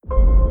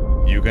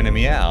You Gonna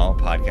Meow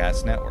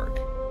Podcast Network.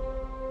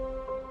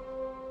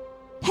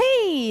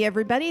 Hey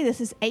everybody, this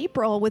is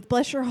April with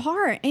Bless Your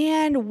Heart,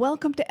 and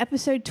welcome to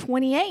episode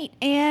 28.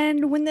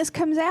 And when this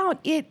comes out,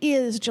 it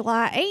is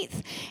July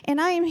 8th,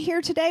 and I am here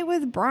today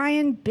with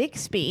Brian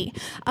Bixby.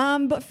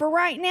 But for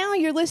right now,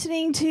 you're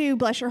listening to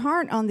Bless Your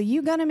Heart on the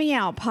You Gonna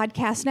Meow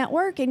Podcast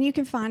Network, and you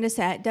can find us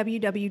at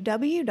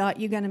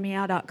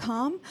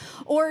www.yougonna.meow.com.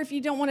 Or if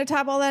you don't want to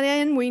type all that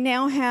in, we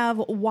now have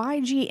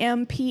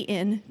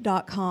ygmpn.com.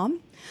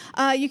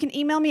 You can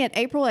email me at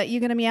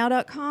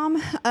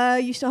april@yougonnameow.com.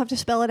 You still have to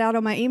spell it out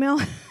on my email.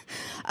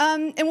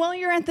 And while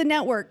you're at the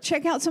network,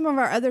 check out some of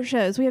our other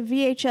shows. We have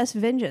VHS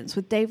Vengeance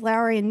with Dave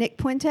Lowry and Nick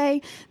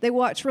Puente. They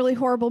watch really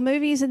horrible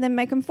movies and then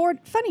make them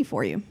funny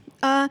for you.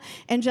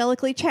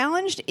 Angelically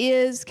Challenged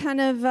is kind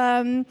of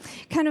a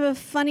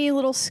funny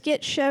little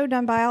skit show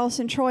done by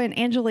Allison Troy and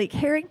Angelique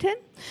Harrington.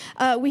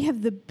 We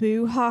have the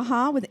Boo Ha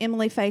Ha with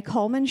Emily Faye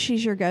Coleman.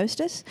 She's your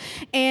ghostess.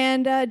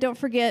 And don't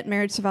forget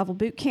Marriage Survival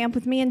Boot Camp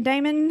with me and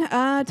Damon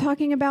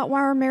talking about why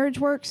our marriage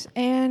works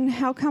and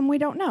how come we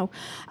don't know.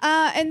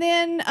 And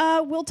then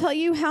we'll tell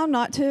you how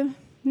not to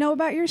know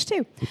about yours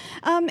too.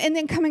 And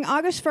then coming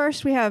August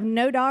 1st, we have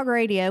No Dog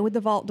Radio with the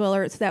Vault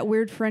Dweller. It's that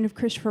weird friend of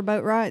Christopher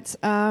Boatwright's.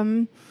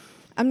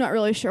 I'm not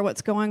really sure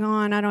what's going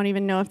on. I don't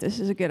even know if this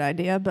is a good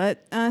idea,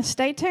 but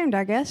stay tuned,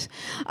 I guess.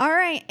 All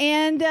right,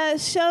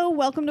 and so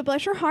welcome to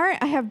Bless Your Heart.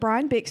 I have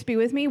Brian Bixby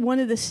with me, one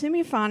of the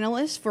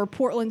semifinalists for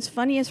Portland's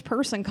Funniest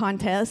Person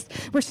contest.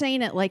 We're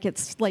saying it like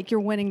it's like you're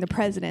winning the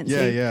presidency.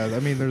 Yeah.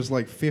 I mean, there's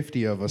like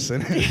 50 of us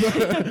in it.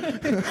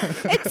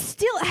 It's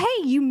still,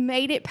 hey, you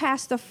made it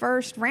past the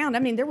first round. I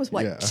mean, there was,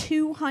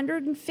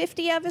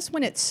 250 of us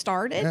when it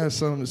started? Yeah,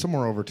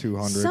 somewhere over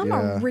 200.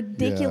 A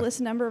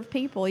ridiculous number of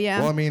people, yeah.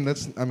 Well,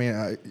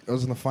 I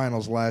was in the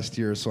finals last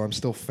year, so I'm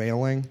still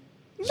failing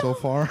so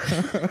far.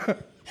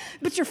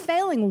 But you're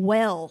failing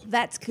well.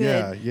 That's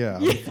good.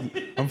 Yeah.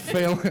 I'm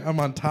failing. I'm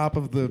on top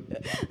of the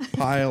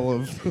pile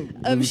of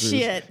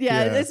shit.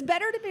 Yeah, it's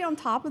better to be on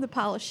top of the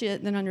pile of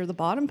shit than under the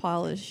bottom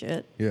pile of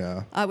shit.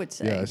 Yeah. I would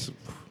say. Yeah,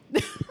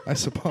 I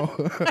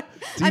suppose.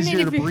 It's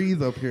easier to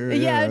breathe up here.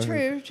 Yeah,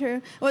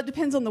 true. Well, it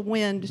depends on the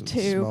wind, too.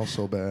 It smells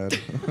so bad.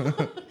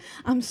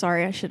 I'm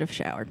sorry, I should have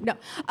showered. No.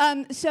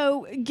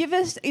 So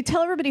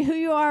tell everybody who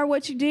you are,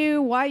 what you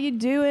do, why you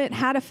do it,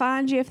 how to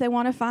find you if they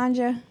want to find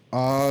you.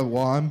 Well,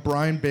 I'm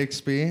Brian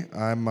Bixby.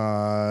 I'm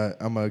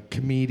a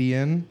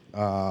comedian.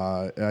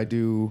 I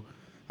do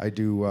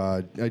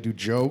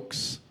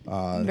jokes.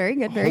 Very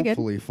good.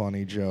 Hopefully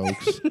funny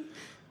jokes.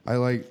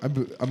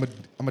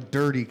 I'm a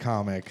dirty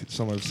comic.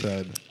 Some have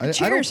said. I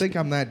don't think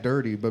I'm that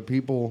dirty, but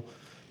people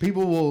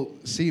will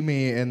see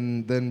me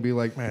and then be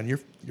like, "Man,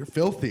 you're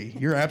filthy.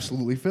 You're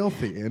absolutely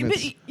filthy." And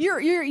but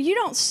you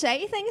don't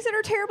say things that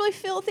are terribly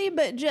filthy,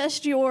 but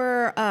just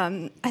your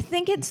I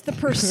think it's the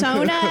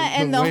persona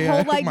and the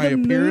whole the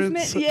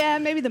movement. Yeah,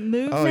 maybe the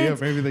movement. Oh yeah,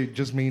 maybe they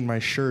just mean my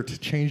shirt.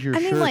 Change your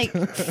shirt. I mean, like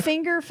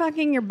finger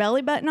fucking your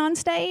belly button on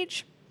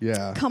stage.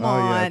 Yeah. Come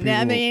on.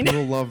 Yeah.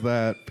 People love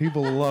that.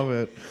 People love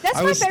it.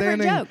 That's my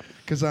favorite joke.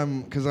 Because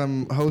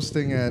I'm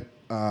hosting at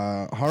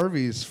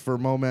Harvey's for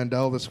Mo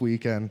Mandel this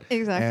weekend.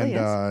 Exactly.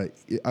 And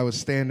I was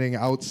standing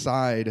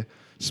outside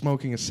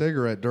smoking a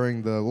cigarette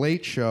during the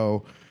late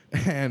show,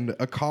 and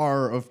a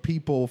car of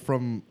people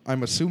from,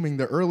 I'm assuming,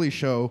 the early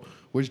show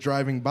was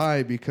driving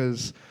by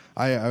because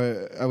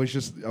I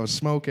was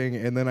smoking,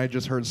 and then I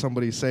just heard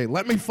somebody say,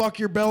 "Let me fuck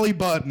your belly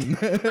button."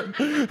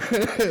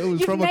 It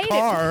was from a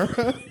car.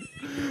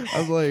 I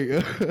was like, you're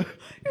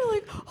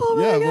like, oh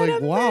my God. I'm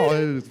like,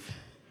 wow.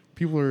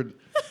 People are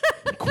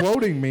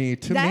quoting me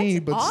to me,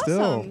 but awesome.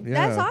 Still. Yeah.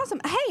 That's awesome.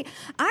 Hey,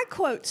 I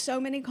quote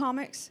so many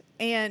comics,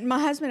 and my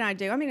husband and I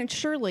do. I mean, and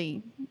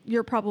surely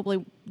you'll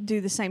probably do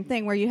the same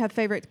thing where you have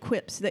favorite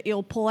quips that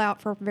you'll pull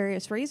out for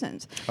various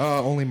reasons.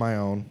 Only my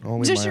own.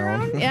 Just your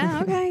own?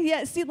 Yeah, okay.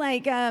 Yeah, see,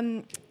 like,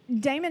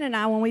 Damon and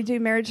I, when we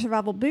do Marriage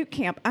Survival Boot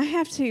Camp,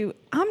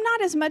 I'm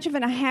not as much of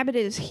a habit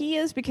as he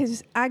is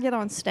because I get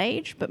on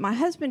stage, but my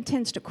husband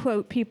tends to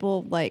quote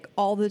people like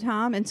all the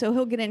time. And so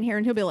he'll get in here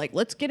and he'll be like,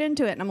 let's get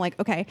into it. And I'm like,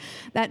 okay,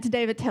 that's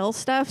David Tell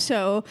stuff.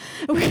 So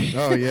we're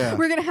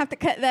going to have to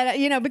cut that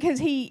out, because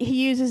he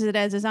uses it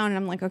as his own. And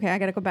I'm like, okay, I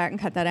got to go back and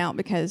cut that out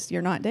because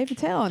you're not David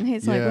Tell. And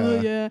he's like, oh,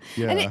 yeah.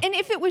 And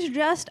if it was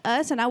just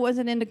us and I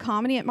wasn't into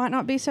comedy, it might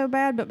not be so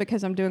bad. But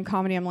because I'm doing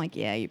comedy, I'm like,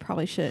 yeah, you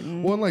probably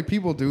shouldn't. Well, like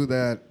people do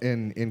that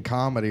in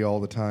comedy all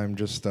the time,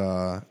 just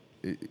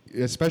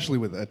especially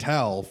with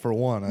Attell, for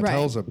one.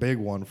 Attell's a big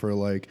one for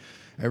like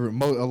a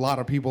lot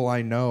of people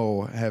I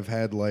know have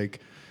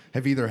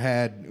either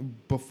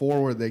had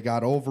before where they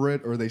got over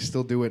it or they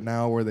still do it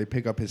now where they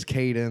pick up his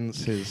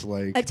cadence,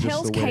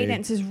 Attell's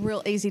cadence is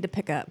real easy to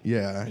pick up.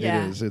 Yeah, it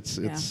is.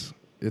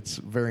 It's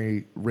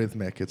very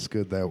rhythmic. It's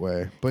good that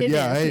way. But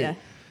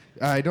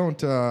I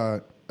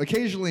don't.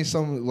 Occasionally,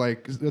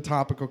 the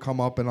topic will come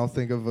up, and I'll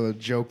think of a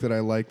joke that I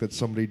like that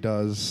somebody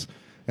does,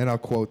 and I'll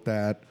quote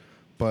that.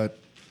 But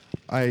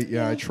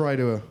I try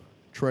to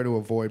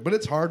avoid. But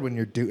it's hard when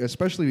you're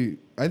especially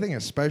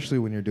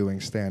when you're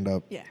doing stand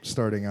up,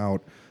 starting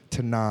out,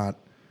 to not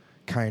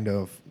kind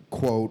of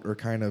quote or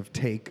kind of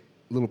take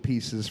little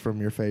pieces from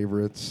your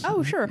favorites.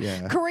 Oh, sure.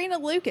 Yeah. Karina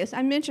Lucas,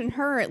 I mentioned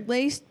her at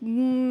least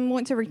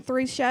once every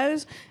 3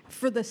 shows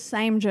for the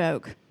same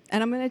joke.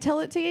 And I'm going to tell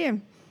it to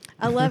you.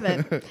 I love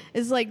it.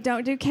 It's like,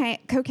 don't do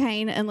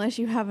cocaine unless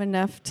you have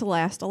enough to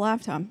last a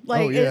lifetime.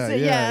 Like, oh,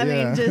 yeah, I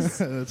mean, just...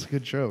 That's a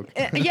good joke.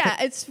 Yeah,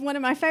 it's one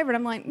of my favorite.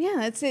 I'm like,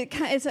 yeah, it's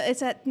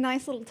that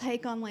nice little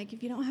take on, like,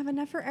 if you don't have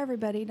enough for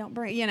everybody, don't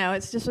bring,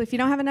 it's just, if you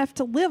don't have enough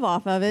to live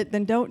off of it,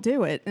 then don't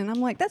do it. And I'm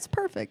like, that's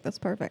perfect. That's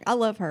perfect. I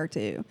love her,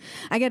 too.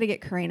 I got to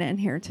get Karina in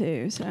here,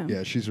 too. So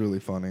Yeah, she's really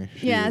funny.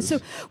 She is. So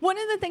one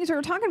of the things we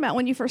were talking about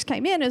when you first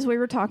came in is we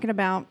were talking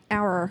about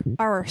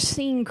our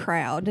scene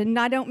crowd. And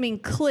I don't mean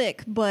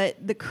clique, but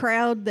the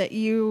crowd that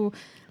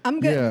I'm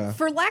good,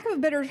 for lack of a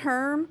better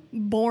term,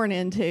 born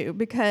into,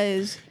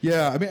 because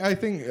I mean, I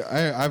think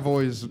I've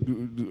always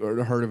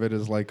heard of it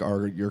as like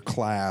your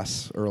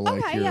class, or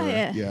like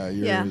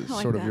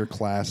your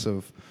class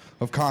of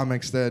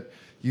comics that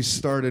you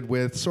started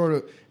with, sort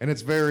of, and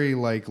it's very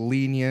like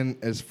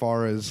lenient as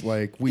far as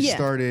like we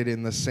started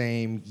in the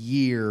same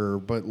year,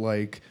 but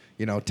like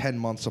 10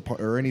 months apart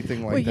or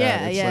anything like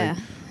that. Like,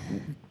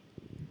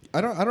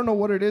 I don't know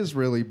what it is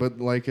really, but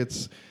like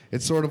it's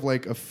sort of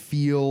like a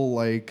feel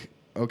like,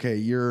 okay,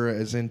 you're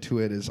as into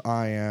it as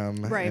I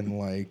am, and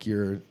like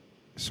you're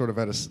sort of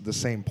at the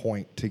same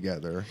point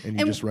together, and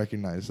you just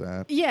recognize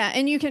that. Yeah,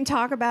 and you can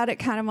talk about it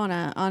kind of on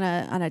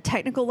a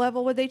technical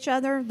level with each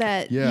other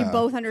that you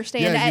both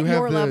understand at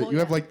your level. You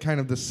have like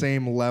kind of the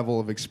same level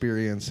of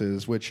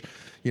experiences, which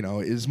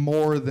is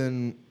more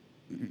than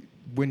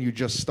when you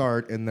just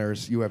start and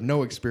you have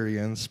no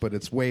experience, but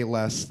it's way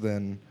less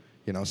than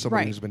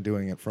somebody who's been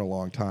doing it for a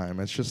long time.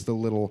 It's just the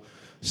little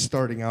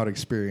starting out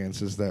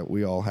experiences that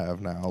we all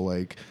have now.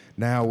 Like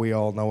now we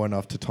all know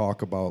enough to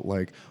talk about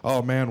like,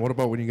 oh man, what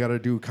about when you got to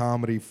do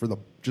comedy for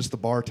just the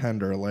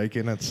bartender? Like,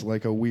 and it's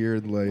like a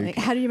weird like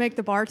how do you make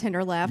the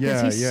bartender laugh?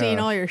 Because he's seen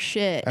all your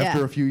shit.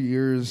 After a few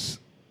years,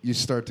 you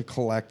start to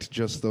collect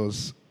just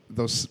those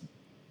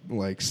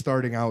like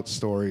starting out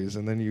stories,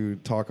 and then you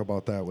talk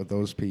about that with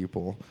those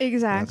people.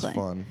 Exactly. That's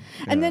fun.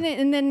 And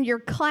then your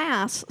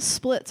class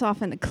splits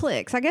off into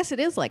cliques. I guess it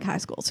is like high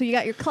school. So you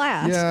got your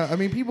class. Yeah, I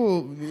mean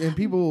people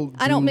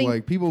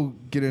people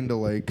get into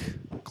like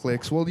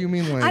cliques. Well, do you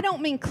mean like? I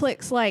don't mean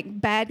cliques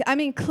like bad. I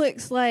mean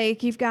cliques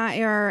like you've got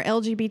your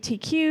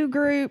LGBTQ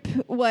group.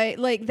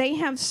 Like they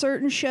have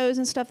certain shows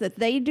and stuff that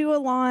they do a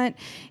lot,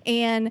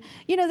 and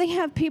they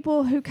have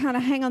people who kind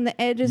of hang on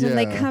the edges and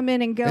they come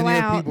in and go and out.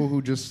 You have people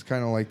who just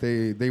kind of like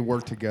they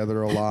work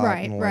together a lot,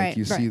 and like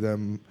you see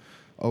them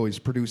always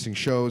producing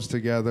shows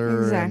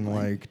together and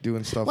like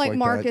doing stuff like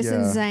Marcus that.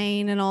 and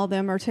Zane and all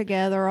them are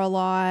together a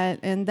lot,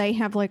 and they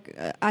have like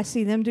I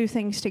see them do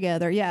things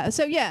together.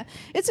 So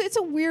it's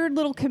a weird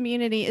little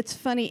community. It's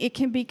funny. It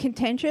can be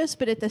contentious,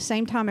 but at the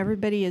same time,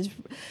 everybody is.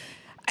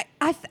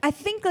 I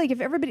think like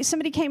if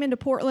somebody came into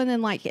Portland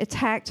and like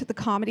attacked the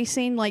comedy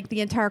scene, like the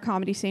entire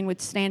comedy scene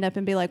would stand up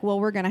and be like, well,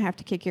 we're going to have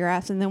to kick your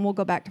ass, and then we'll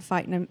go back to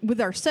fighting with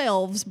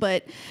ourselves.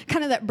 But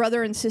kind of that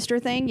brother and sister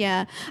thing.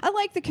 Yeah. I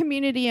like the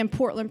community in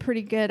Portland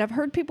pretty good. I've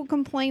heard people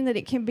complain that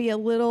it can be a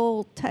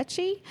little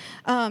touchy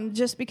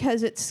just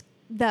because it's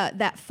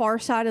that far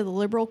side of the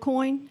liberal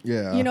coin.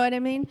 Yeah. You know what I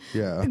mean?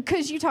 Yeah.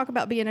 Because you talk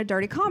about being a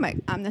dirty comic.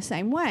 I'm the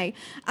same way.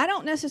 I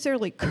don't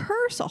necessarily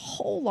curse a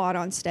whole lot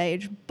on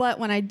stage, but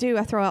when I do,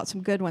 I throw out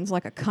some good ones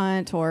like a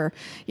cunt or,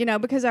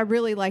 because I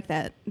really like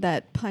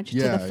that punch to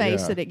the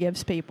face that it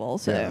gives people.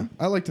 So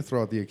I like to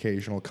throw out the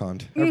occasional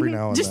cunt every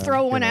now and just then.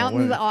 throw one out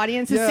into the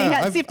audience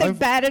and see if they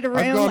bat it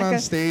around. I've gone on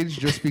stage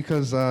just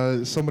because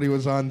somebody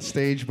was on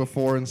stage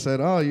before and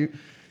said, oh,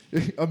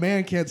 a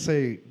man can't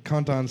say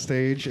cunt on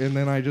stage, and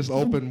then I just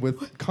open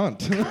with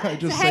cunt. I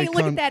just say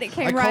look cunt. At that, it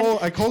came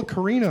I called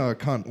Karina a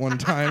cunt one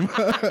time.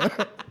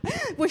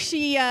 Was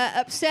she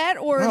upset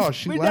or? No,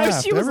 she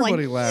laughed. She was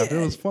Everybody laughed. It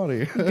was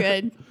funny.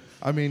 Good.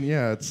 I mean,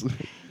 it's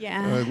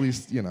at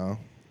least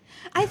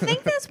I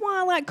think that's why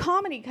I like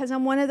comedy, because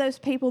I'm one of those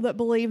people that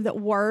believe that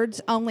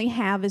words only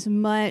have as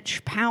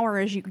much power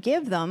as you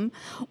give them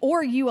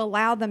or you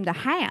allow them to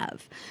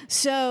have.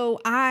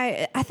 So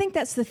I think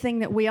that's the thing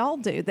that we all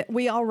do, that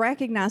we all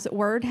recognize that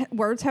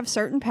words have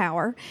certain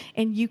power,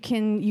 and you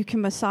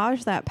can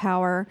massage that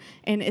power,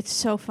 and it's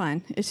so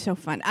fun. It's so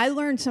fun. I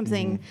learned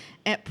something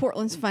at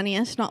Portland's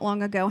Funniest not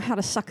long ago, how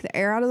to suck the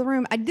air out of the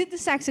room. I did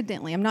this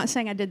accidentally. I'm not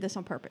saying I did this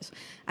on purpose.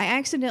 I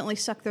accidentally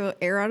sucked the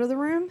air out of the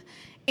room.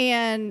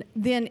 And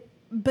then,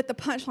 but the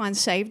punchline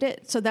saved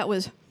it, so that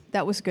was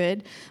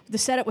good. The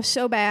setup was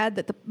so bad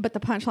but the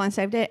punchline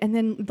saved it. And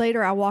then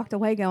later, I walked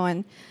away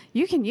going,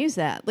 "You can use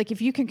that. Like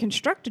if you can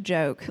construct a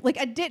joke. Like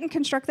I didn't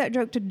construct that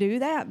joke to do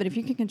that, but if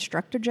you can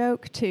construct a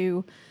joke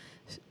to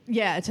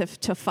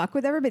fuck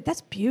with everybody,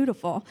 that's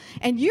beautiful.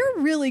 And you're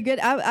really good.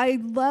 I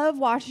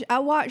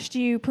watched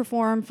you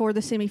perform for the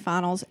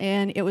semifinals,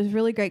 and it was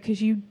really great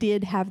because you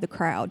did have the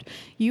crowd.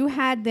 You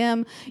had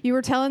them. You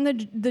were telling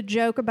the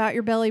joke about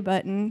your belly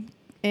button,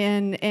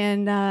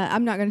 and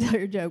I'm not going to tell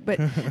your joke, but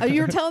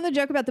you were telling the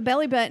joke about the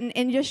belly button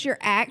and just your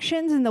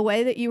actions and the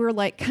way that you were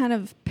like kind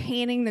of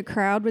panning the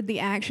crowd with the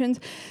actions.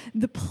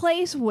 The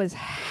place was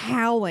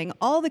howling.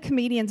 All the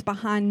comedians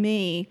behind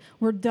me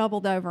were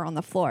doubled over on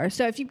the floor.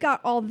 So if you've got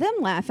all them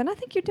laughing, I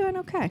think you're doing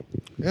okay.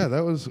 Yeah,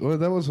 that was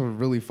a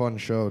really fun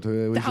show too.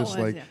 It was That just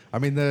was, like, yeah. I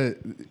mean, the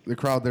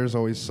crowd there's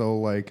always so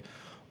like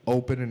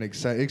open and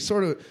excited. It's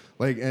sort of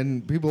like,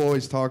 and people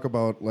always talk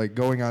about like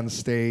going on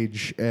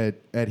stage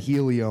at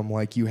Helium,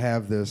 like you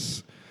have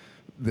this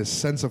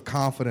sense of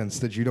confidence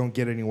that you don't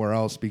get anywhere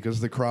else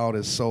because the crowd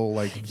is so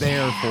like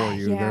there for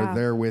you. Yeah. They're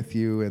there with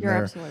you, and You're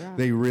absolutely right.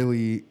 they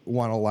really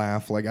want to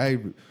laugh. Like I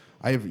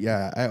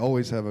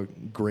always have a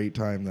great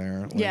time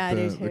there. Like Yeah, I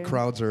do too. The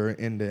crowds are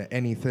into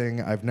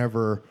anything.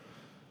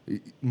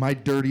 My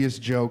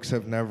dirtiest jokes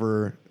have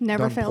never done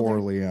failed there.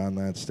 poorly on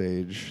that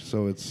stage.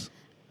 So it's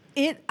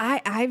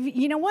I've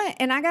you know what,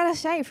 and I gotta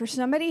say, for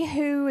somebody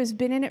who has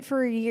been in it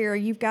for a year,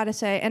 you've got to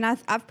say, and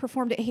I've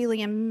performed at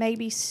Helium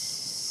maybe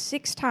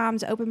 6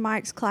 times, open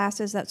mics,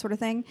 classes, that sort of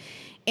thing,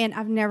 and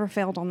I've never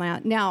failed on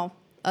that. Now,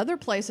 other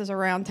places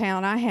around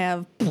town, I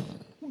have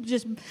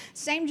just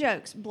same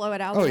jokes, blow it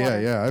out. oh the yeah,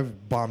 water. yeah.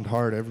 I've bombed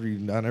hard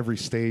on every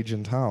stage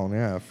in town.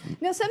 Yeah.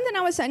 Now, something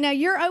I was saying. Now,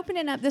 you're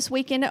opening up this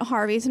weekend at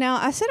Harvey's. Now,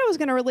 I said I was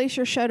going to release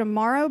your show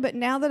tomorrow, but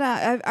now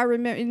that I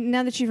remember,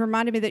 now that you've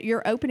reminded me that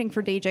you're opening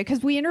for DJ,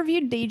 because we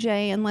interviewed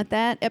DJ and let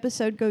that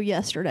episode go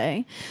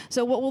yesterday.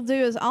 So what we'll do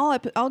is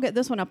I'll get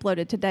this one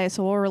uploaded today,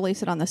 so we'll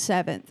release it on the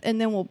 7th, and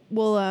then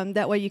we'll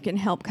that way you can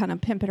help kind of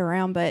pimp it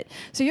around. But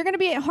so you're going to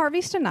be at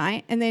Harvey's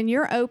tonight, and then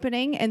you're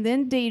opening, and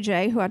then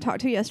DJ, who I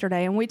talked to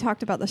yesterday, and we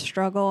talked about the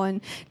struggle.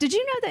 And did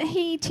you know that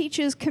he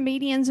teaches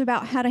comedians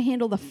about how to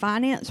handle the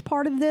finance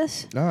part of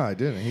this? No, I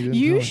didn't. He didn't.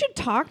 You tell me. should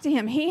talk to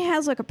him. He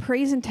has like a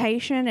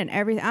presentation and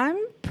everything. I'm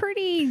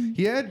pretty.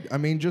 He had, I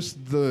mean,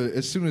 just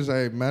as soon as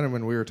I met him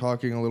and we were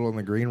talking a little in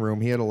the green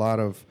room, he had a lot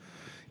of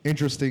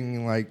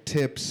interesting like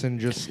tips and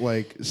just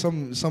like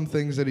some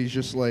things that he's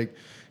just like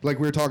we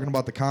were talking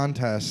about the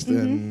contest,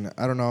 and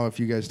I don't know if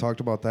you guys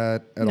talked about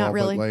that at Not all,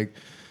 really. but like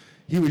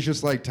he was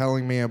just like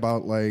telling me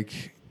about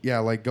like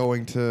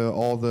going to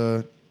all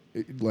the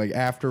like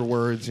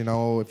afterwards, you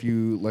know, if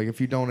you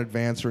don't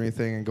advance or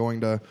anything, and going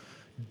to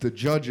the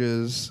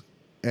judges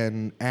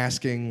and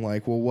asking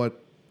like, well,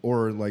 what,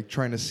 or like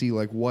trying to see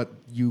like what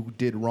you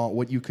did wrong,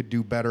 what you could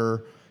do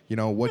better, you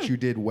know, what you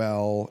did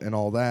well and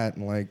all that.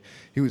 And like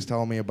he was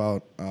telling me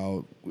about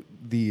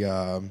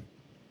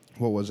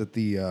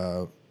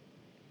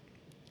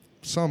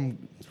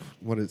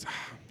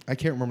I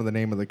can't remember the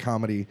name of the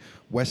comedy,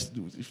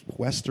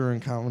 Western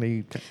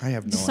comedy. I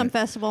have no Some idea.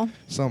 festival.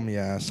 Something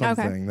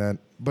that,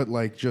 but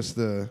like just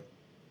the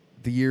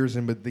year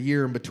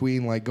in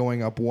between, like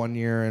going up one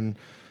year and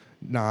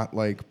not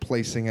like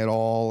placing at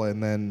all,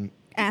 and then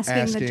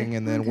asking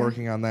and then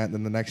working on that, and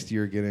then the next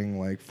year getting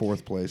like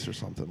 4th place or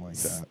something like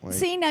that. Like,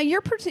 See, now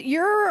you're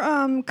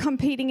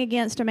competing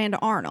against Amanda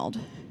Arnold,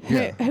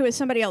 who is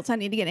somebody else I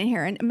need to get in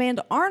here. And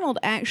Amanda Arnold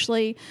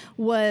actually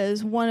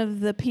was one of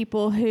the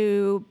people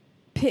who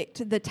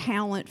picked the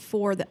talent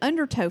for the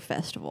Undertow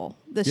Festival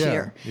this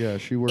year. Yeah,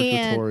 she worked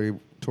with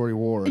Tori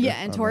Ward. Yeah,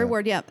 and on Tori that.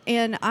 Ward, yep.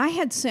 And I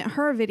had sent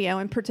her a video,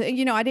 and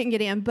I didn't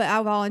get in, but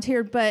I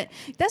volunteered. But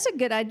that's a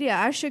good idea.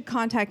 I should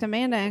contact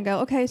Amanda and go,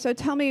 okay, so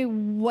tell me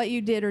what you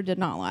did or did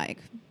not like.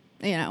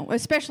 You know,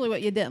 especially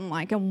what you didn't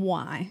like and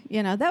why.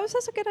 You know,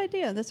 that's a good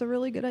idea. That's a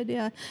really good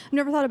idea. I've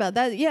never thought about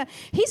that. Yeah,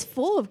 he's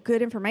full of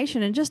good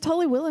information and just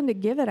totally willing to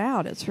give it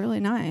out. It's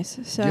really nice.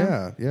 So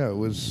Yeah, it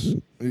was.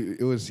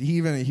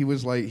 He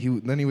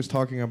was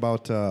talking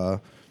about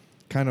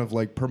kind of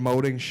like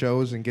promoting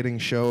shows and getting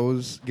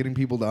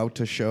people out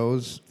to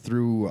shows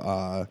through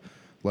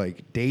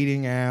like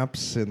dating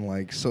apps and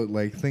like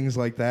things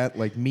like that,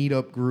 like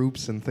meetup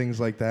groups and things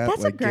like that.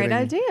 that's like a great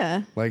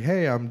idea. Like,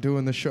 hey, I'm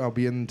doing the show. I'll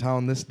be in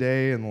town this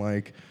day, and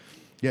like,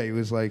 yeah,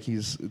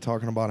 he's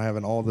talking about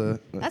having all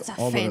the. That's a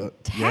all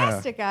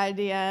fantastic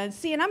idea.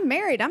 See, and I'm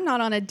married. I'm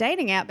not on a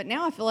dating app, but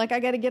now I feel like I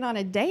got to get on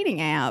a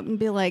dating app and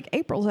be like,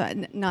 April's not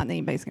that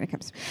anybody's going to come,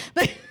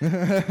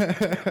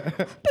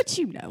 but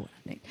you know what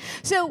I mean.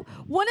 So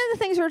one of the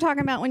things we were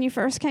talking about when you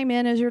first came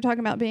in is you were talking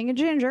about being a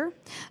ginger.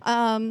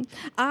 Have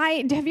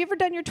you ever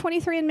done your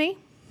 23andMe?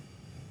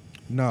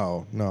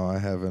 No, I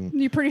haven't.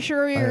 You pretty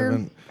sure you're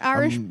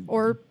Irish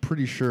or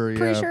pretty sure?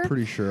 Pretty Yeah, sure?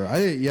 pretty sure.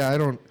 I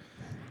don't.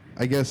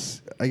 I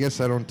guess I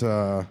don't.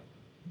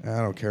 I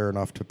don't care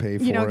enough to pay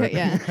for you don't it.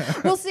 get,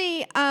 yeah. Well,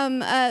 see, I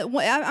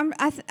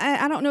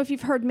don't know if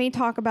you've heard me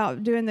talk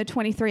about doing the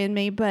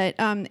 23andMe, but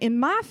in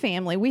my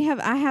family,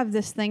 I have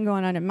this thing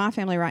going on in my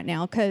family right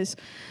now, because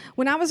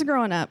when I was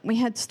growing up, we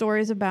had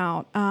stories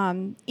about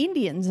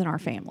Indians in our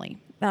family.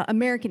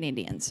 American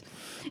Indians.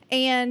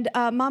 And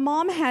my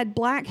mom had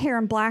black hair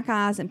and black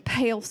eyes and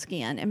pale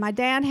skin, and my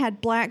dad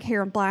had black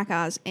hair and black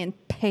eyes and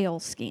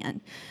pale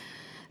skin.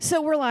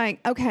 So we're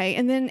like, okay.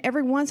 And then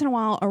every once in a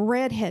while, a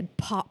redhead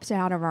pops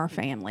out of our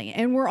family.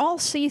 And we're all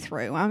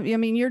see-through. I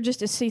mean, you're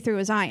just as see-through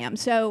as I am.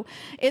 So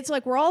it's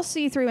like we're all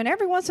see-through. And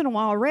every once in a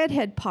while, a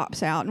redhead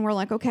pops out. And we're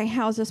like, okay,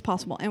 how is this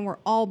possible? And we're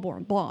all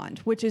born blonde,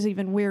 which is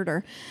even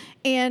weirder.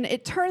 And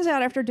it turns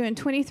out after doing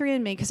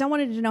 23andMe, because I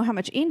wanted to know how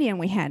much Indian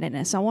we had in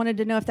us. I wanted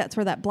to know if that's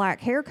where that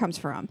black hair comes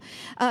from.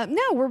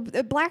 No, we're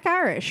Black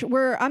Irish.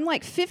 I'm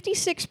like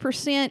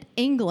 56%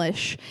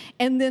 English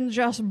and then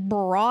just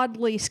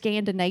broadly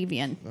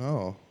Scandinavian.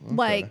 Oh, okay.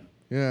 Like,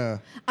 yeah.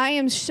 I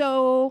am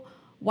so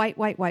white.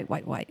 Like,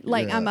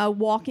 Yeah. I'm a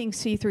walking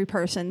see-through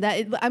person.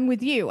 I'm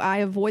with you. I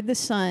avoid the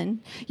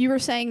sun. You were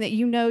saying that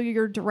you know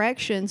your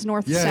directions,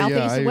 north, south, east,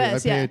 I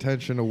west. pay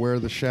attention to where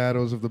the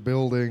shadows of the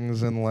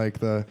buildings and like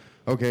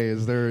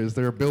is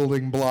there a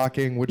building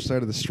blocking? Which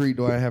side of the street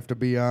do I have to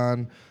be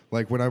on?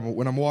 Like when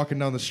I'm walking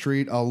down the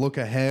street, I'll look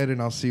ahead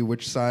and I'll see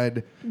which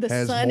side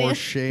has more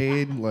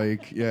shade.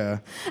 Like, yeah.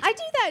 I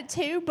do that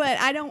too, but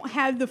I don't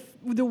have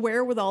the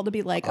wherewithal to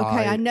be like,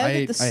 okay, I know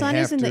that the sun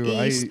is in the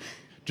east.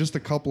 Just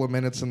a couple of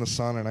minutes in the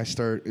sun and I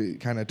start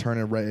kind of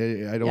turning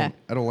red. I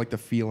don't like the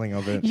feeling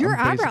of it. Your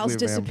I'm eyebrows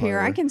basically a disappear.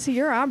 vampire. I can see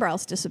your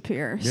eyebrows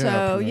disappear. Yeah,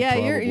 So yeah,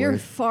 you're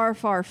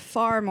probably.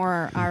 far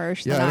more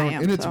Irish Yeah, than I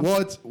am. and it's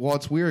so.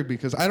 it's weird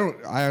because I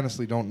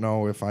honestly don't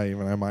know if I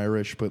even am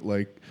Irish, but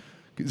like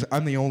 'cause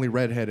I'm the only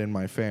redhead in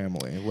my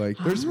family. Like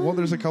there's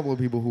a couple of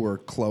people who are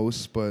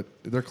close, but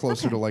they're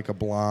closer to like a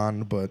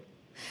blonde, but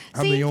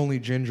I'm the only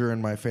ginger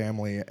in my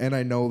family, and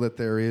I know that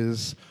there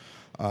is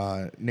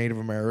Native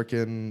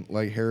American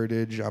like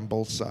heritage on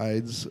both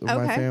sides of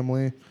my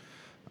family.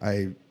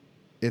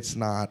 It's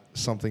not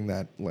something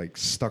that like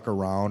stuck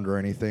around or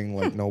anything.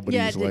 Like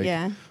nobody's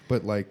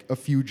but like a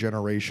few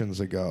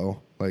generations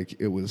ago, like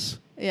it was.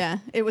 Yeah,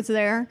 it was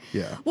there.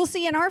 Yeah. Well,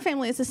 see, in our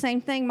family, it's the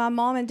same thing. My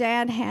mom and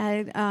dad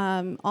had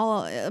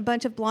a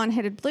bunch of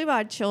blonde-headed,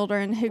 blue-eyed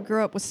children who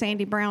grew up with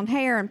sandy brown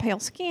hair and pale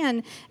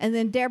skin. And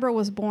then Deborah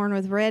was born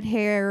with red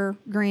hair,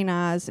 green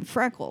eyes, and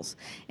freckles.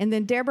 And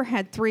then Deborah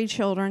had 3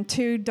 children,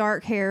 2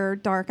 dark hair,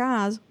 dark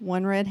eyes,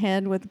 1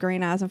 redhead with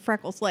green eyes and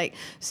freckles. Like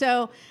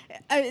so,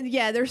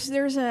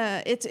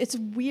 it's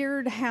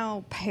weird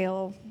how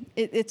pale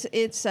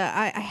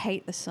I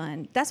hate the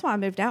sun. That's why I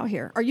moved out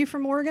here. Are you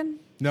from Oregon?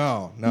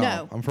 No.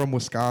 I'm from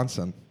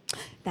Wisconsin.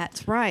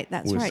 That's right.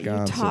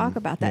 You talk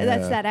about that. Yeah.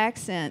 That's that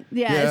accent.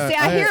 Yeah. See,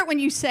 I hear it when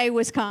you say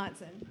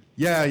Wisconsin.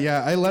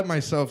 Yeah. I let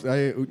myself.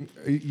 I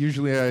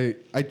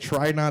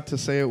try not to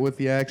say it with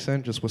the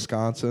accent, just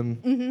Wisconsin.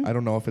 Mm-hmm. I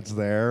don't know if it's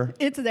there.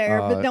 It's there,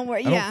 but don't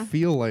worry. I don't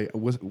feel like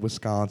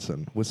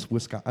Wisconsin.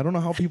 Wisconsin. I don't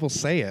know how people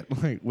say it.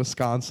 Like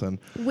Wisconsin.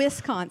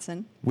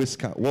 Wisconsin.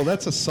 Well,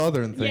 that's a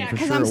southern thing for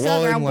sure. Yeah, because I'm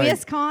southern. Well,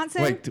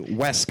 Wisconsin. Like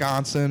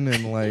Wisconsin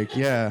and like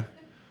yeah.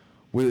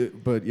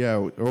 But yeah,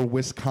 or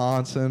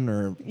Wisconsin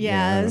or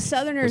Southerners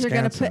Wisconsin. are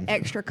going to put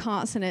extra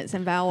consonants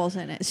and vowels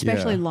in it,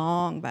 especially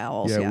long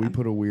vowels. Yeah, we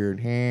put a weird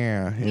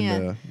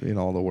in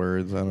all the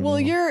words. I don't know. Well,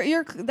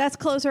 you're that's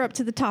closer up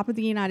to the top of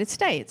the United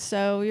States,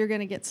 so you're going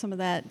to get some of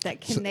that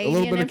Canadian a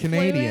little bit of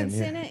Canadian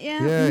in it.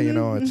 Yeah,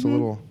 mm-hmm, it's a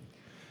little.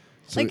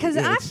 So because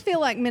I feel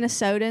like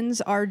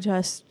Minnesotans are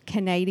just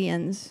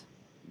Canadians.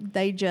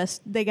 They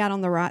got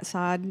on the right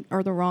side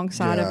or the wrong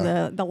side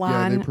of the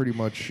line. Yeah, they pretty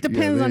much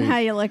depends on how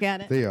you look at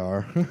it. They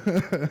are.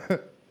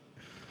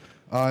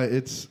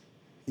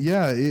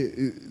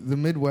 The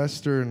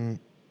Midwestern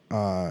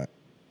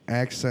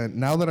accent.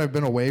 Now that I've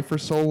been away for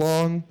so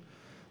long,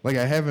 like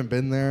I haven't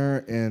been there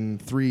in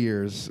 3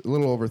 years. A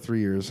little over 3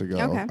 years ago,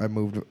 I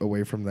moved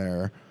away from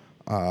there,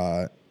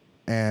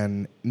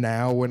 and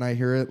now when I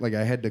hear it, like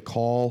I had to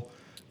call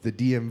the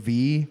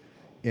DMV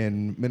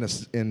in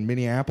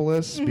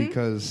Minneapolis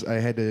because I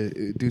had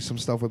to do some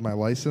stuff with my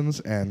license,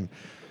 and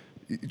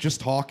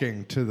just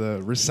talking to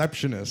the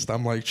receptionist,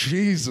 I'm like,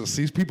 Jesus,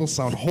 these people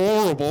sound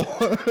horrible.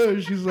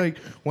 She's like,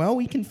 well,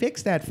 we can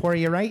fix that for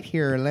you right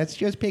here. Let's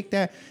just pick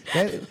that.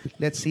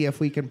 Let's see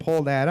if we can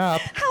pull that up.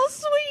 How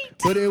sweet.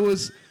 But it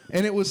was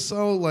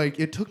so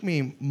like, it took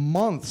me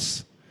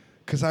months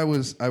because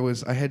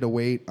I had to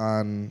wait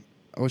on.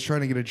 I was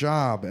trying to get a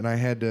job, and I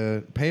had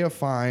to pay a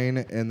fine,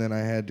 and then I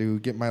had to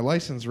get my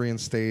license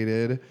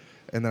reinstated,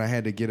 and then I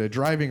had to get a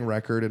driving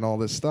record and all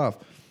this stuff.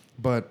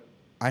 But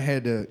I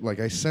had to,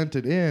 I sent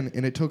it in,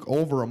 and it took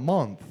over a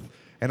month.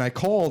 And I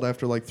called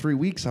after 3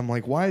 weeks. I'm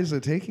like, why is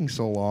it taking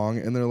so long?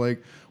 And they're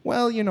like,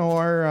 well, we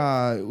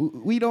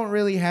don't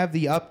really have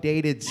the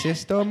updated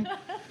system.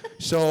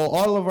 So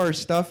all of our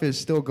stuff is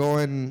still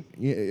going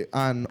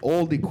on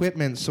old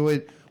equipment.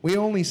 So we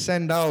only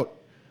send out.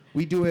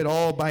 We do it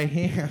all by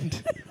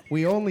hand.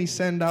 We only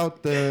send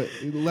out the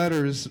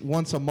letters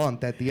once a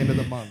month at the end of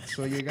the month.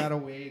 So you gotta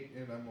wait,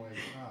 and I'm like,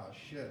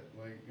 shit.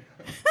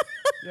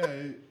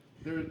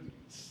 They're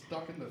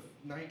stuck in the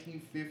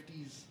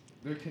 1950s.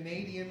 They're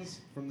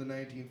Canadians from the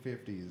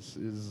 1950s.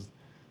 Is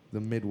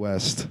the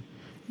Midwest.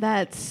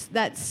 That's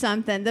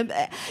something.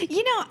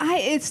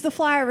 It's the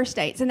flyover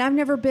states, and I've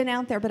never been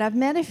out there, but I've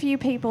met a few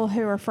people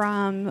who are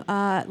from,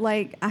 I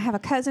have a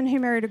cousin who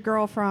married a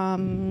girl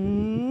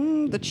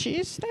from the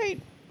cheese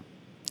state.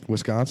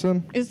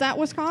 Wisconsin? Is that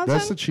Wisconsin?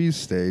 That's the cheese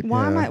state.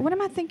 Why yeah. what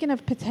am I thinking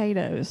of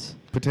potatoes?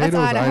 Potatoes,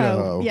 That's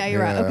Idaho. Yeah,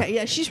 you're right. Okay,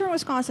 yeah, she's from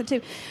Wisconsin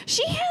too.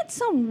 She had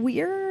some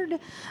weird.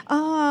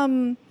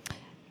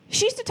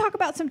 She used to talk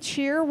about some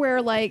cheer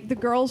where like the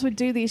girls would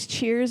do these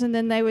cheers and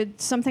then they would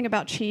something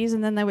about cheese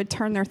and then they would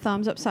turn their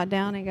thumbs upside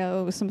down and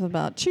go something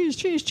about cheese,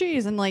 cheese,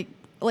 cheese, and like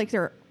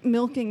they're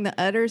milking the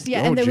udders.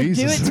 Yeah, and they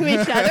Jesus. would do it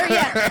to each other.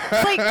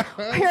 Yeah,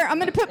 like here, I'm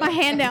gonna put my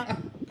hand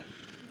down.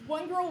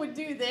 One girl would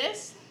do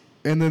this.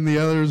 And then the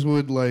others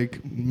would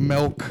like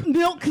milk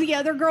the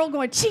other girl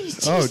going cheese,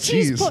 cheese, Oh,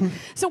 cheese. geez.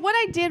 So what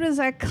I did was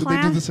I Did they do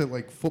classed. this at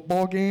like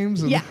football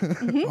games? Yeah.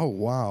 Mm-hmm. Oh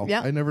wow.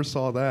 Yep. I never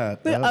saw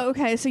that. But, Yep.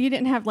 okay, so you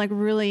didn't have like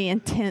really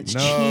intense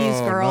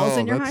cheese girls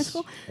in your high that's-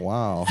 school?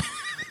 Wow.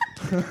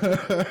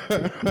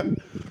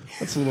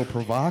 That's a little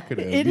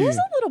provocative. It is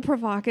a little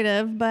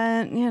provocative,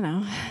 but you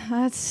know,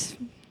 that's.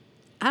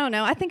 I don't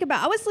know.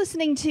 I was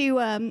listening to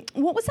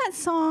what was that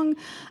song?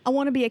 I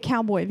Want to Be a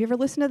Cowboy. Have you ever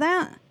listened to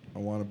that? I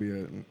want to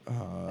be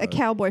A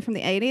cowboy from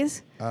the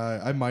 80s.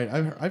 I might.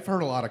 I've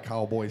heard a lot of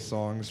cowboy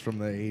songs from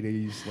the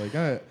 80s.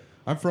 Like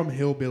I'm from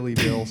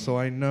Hillbillyville, so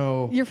I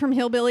know. You're from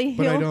Hillbilly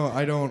But Hill?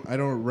 I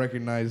don't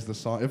recognize the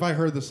song. If I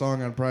heard the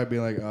song, I'd probably be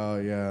like, oh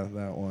yeah,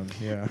 that one.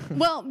 Yeah.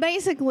 Well,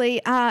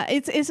 basically,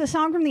 it's a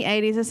song from the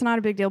 80s. It's not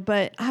a big deal,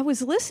 but I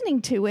was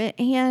listening to it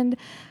and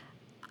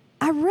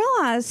I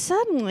realized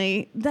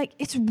suddenly like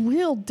it's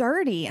real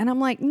dirty. And I'm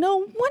like, no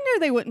wonder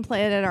they wouldn't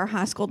play it at our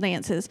high school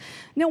dances.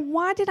 Now,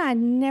 why did I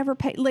never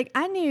pay? Like,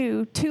 I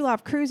knew Two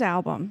Live Crew's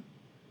album,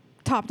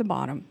 top to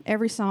bottom,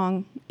 every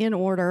song in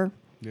order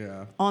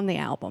Yeah. on the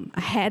album.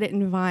 I had it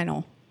in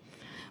vinyl.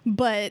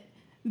 But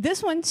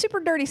this one, super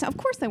dirty. So of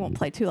course, they won't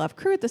play Two Live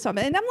Crew at this time.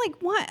 And I'm like,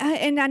 why?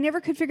 And I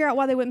never could figure out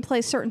why they wouldn't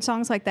play certain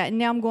songs like that. And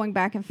now I'm going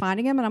back and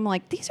finding them, and I'm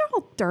like, these are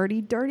all dirty,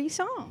 dirty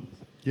songs.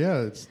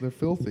 Yeah, they're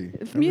filthy.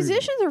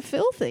 Musicians are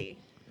filthy.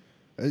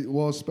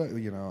 Well,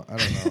 especially I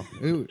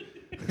don't know.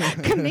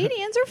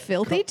 Comedians are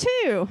filthy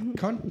too.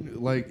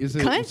 Is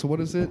it? Cunt? So what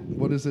is it?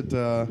 What is it?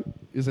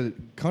 Is it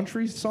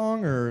country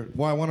song or?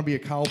 Well, I want to be a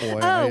cowboy.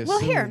 Oh, well,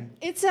 here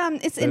it's an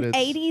it's-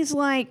 '80s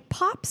like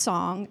pop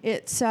song.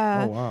 It's Oh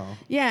wow.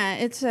 yeah,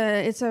 it's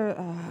a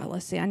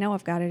let's see. I know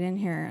I've got it in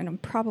here, and I'm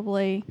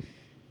probably.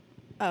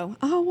 Oh,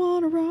 I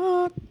wanna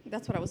rock.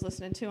 That's what I was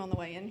listening to on the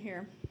way in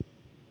here.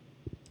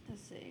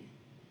 Let's see.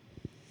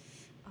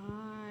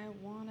 I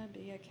wanna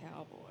be a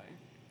cowboy.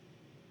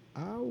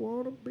 I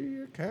want to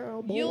be a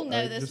cowboy. You'll know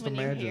I this just when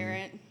you imagine. hear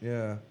it.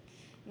 Yeah.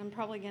 And I'm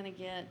probably gonna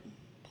get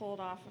pulled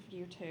off of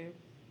YouTube.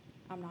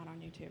 I'm not on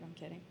YouTube. I'm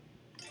kidding.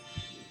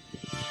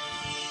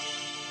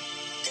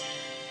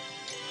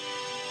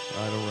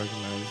 I don't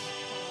recognize.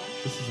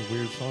 This is a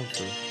weird song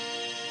for.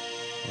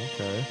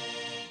 Okay.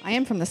 I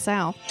am from the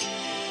South.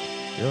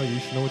 Yeah, you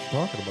should know what you're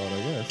talking about,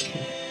 I guess.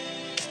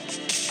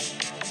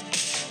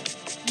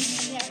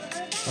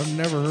 I've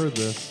never heard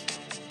this.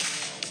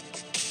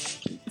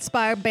 It's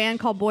by a band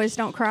called Boys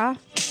Don't Cry.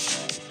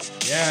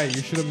 Yeah,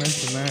 you should have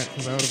mentioned that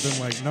because I would have been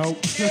like, nope.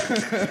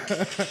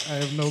 I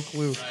have no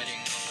clue.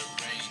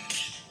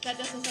 That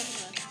doesn't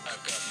sound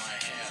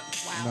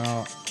familiar.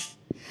 Wow. No.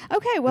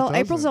 Okay, well, doesn't.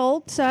 April's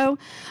old, so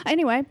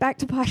anyway, back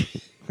to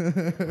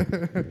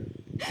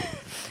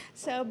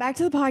So back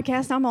to the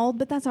podcast. I'm old,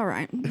 but that's all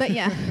right. But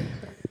yeah.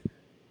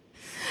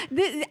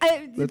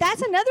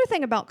 That's another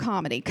thing about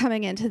comedy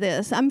coming into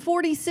this. I'm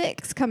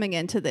 46 coming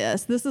into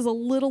this. This is a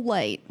little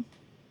late,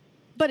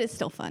 but it's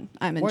still fun.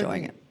 I'm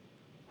enjoying it.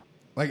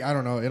 Like, I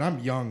don't know, and I'm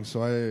young,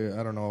 so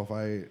I don't know if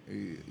I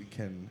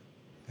can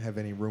have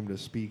any room to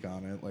speak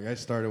on it. Like, I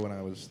started when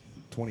I was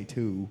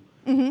 22,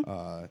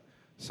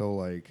 so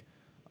like,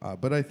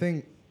 but I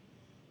think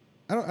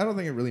I don't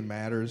think it really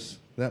matters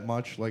that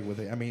much. Like with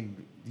it, I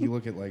mean, you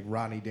look at like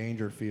Rodney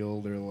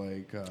Dangerfield or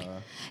like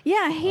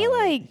Yeah, he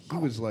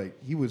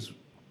was.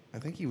 I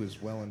think he was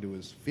well into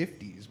his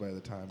 50s by the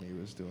time he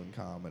was doing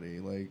comedy.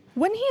 Like,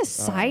 wasn't he a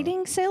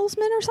siding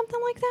salesman or something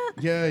like that?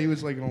 yeah, he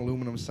was like an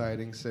aluminum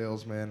siding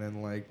salesman,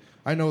 and like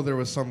I know there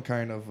was some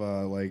kind of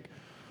like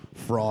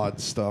fraud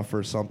stuff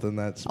or something.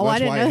 That's I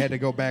didn't why I know. had to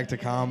go back to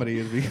comedy.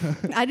 Is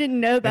because I didn't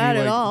know that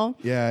at all.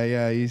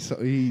 Yeah,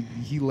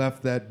 he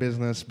left that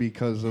business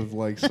because of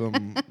like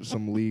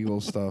some legal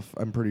stuff.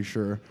 I'm pretty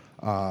sure.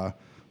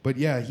 But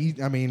yeah,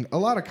 I mean, a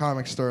lot of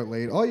comics start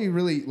late. All you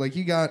really like,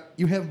 you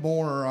have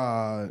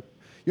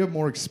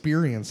more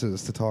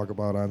experiences to talk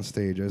about on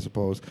stage, I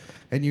suppose,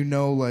 and you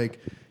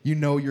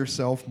know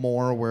yourself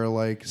more. Where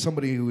like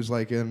somebody who's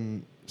like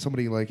in our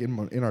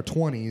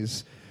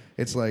 20s,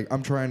 it's like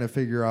I'm trying to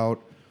figure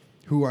out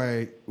who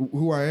I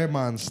am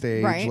on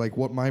stage, Right. like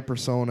what my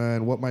persona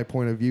and what my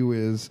point of view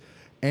is,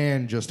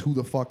 and just who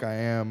the fuck I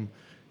am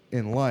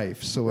in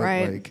life. So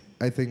Right. like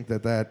I think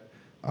that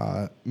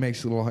makes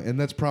it a little, and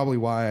that's probably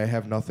why I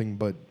have nothing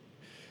but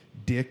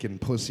dick and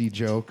pussy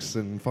jokes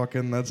and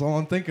fucking. That's all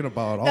I'm thinking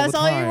about all That's the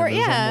all you time. were- is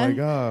yeah. I'm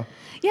like,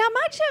 Yeah,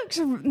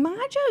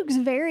 my jokes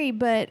vary,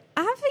 but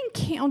I've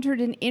encountered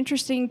an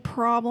interesting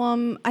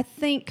problem. I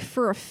think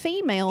for a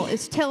female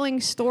is telling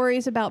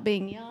stories about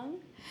being young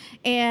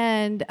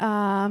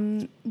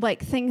and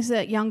like things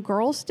that young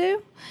girls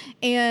do.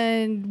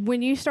 And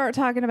when you start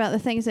talking about the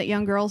things that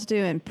young girls do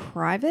in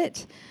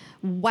private,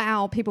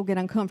 wow, people get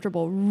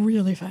uncomfortable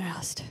really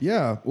fast.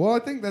 Yeah. Well, I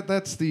think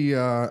that's the.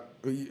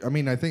 I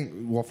mean, I think.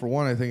 Well, for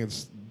one, I think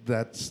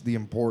that's the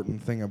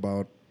important thing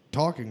about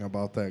talking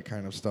about that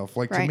kind of stuff.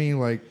 Like to me,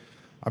 like,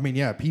 I mean,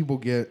 yeah, people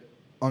get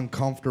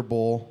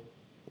uncomfortable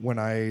when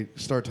I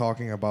start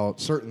talking about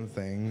certain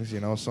things. You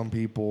know, some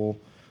people,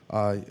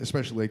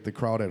 especially like the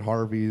crowd at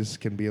Harvey's,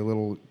 can be a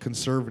little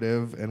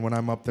conservative, and when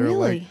I'm up there,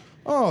 like,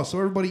 oh, so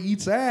everybody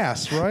eats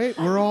ass, right?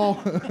 We're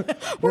all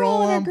we're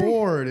all on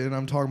board, and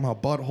I'm talking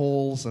about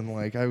buttholes, and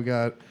like I've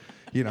got,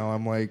 you know,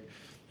 I'm like,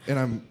 and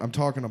I'm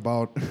talking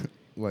about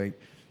like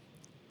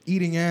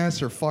eating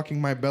ass or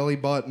fucking my belly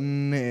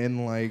button,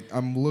 and like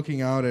I'm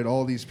looking out at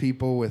all these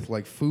people with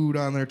like food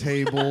on their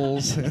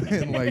tables,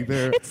 and like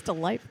it's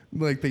delightful.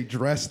 Like they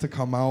dress to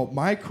come out.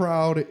 My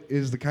crowd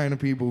is the kind of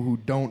people who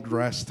don't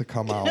dress to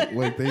come out.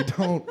 Like they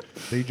don't.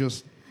 They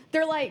just.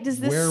 They're like, does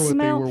this wear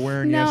smell? what they were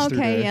wearing no,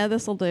 yesterday. okay, yeah,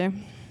 this will do.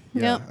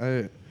 Yeah,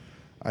 yep.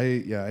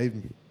 I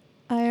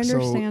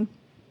understand.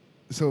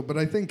 So, but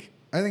I think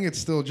it's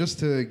still just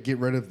to get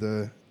rid of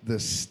the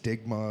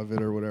stigma of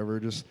it or whatever.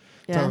 Just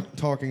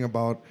talking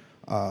about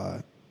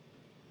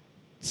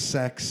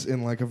sex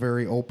in like a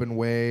very open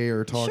way,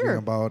 or talking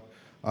about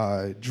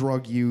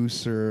drug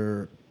use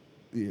or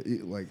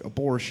like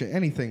abortion,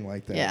 anything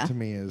like that. Yeah. To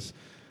me is.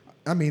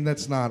 I mean,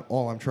 that's not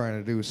all I'm trying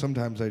to do.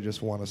 Sometimes I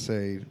just want to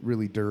say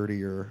really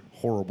dirty or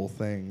horrible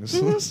things.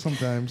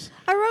 Sometimes.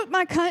 I wrote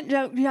my cunt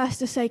joke just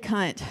to say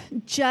cunt,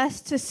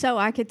 so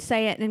I could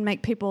say it and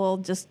make people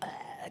just,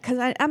 because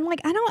I'm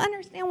like, I don't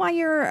understand why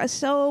you're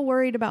so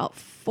worried about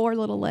 4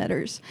 little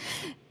letters.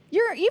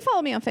 You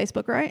follow me on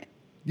Facebook, right?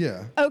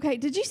 Yeah. Okay.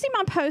 Did you see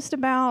my post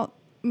about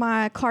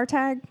my car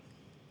tag?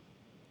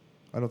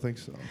 I don't think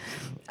so. Okay.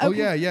 Oh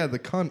yeah, the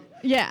cunt.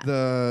 Yeah.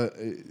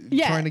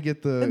 Trying to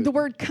get the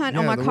word cunt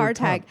on my car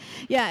tag.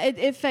 Cunt. Yeah,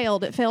 it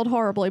failed. It failed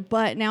horribly.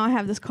 But now I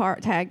have this car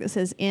tag that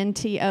says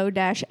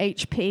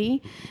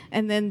NTO-HP,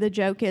 and then the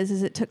joke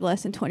is it took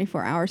less than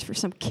 24 hours for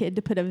some kid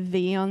to put a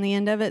V on the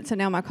end of it. So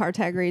now my car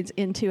tag reads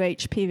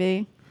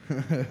N2HPV.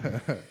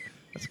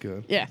 That's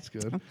good. Yeah, that's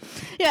good.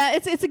 Yeah,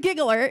 it's a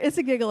giggler. It's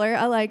a giggler.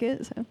 I like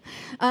it. So,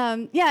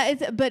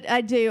 but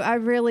I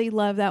really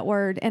love that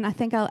word, and I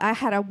think I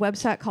had a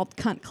website called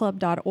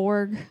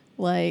cuntclub.org.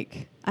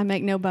 Like, I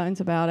make no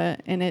bones about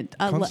it, and it.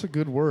 Cunt's a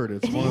good word.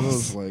 It's one of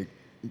those like,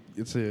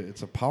 it's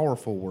a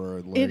powerful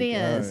word. Like, it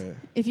is.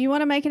 If you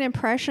want to make an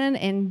impression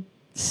and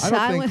I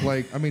don't think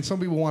like, I mean,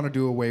 some people want to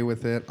do away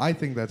with it. I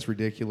think that's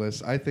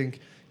ridiculous. I think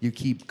you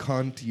keep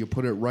cunt, you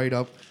put it right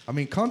up. I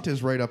mean, cunt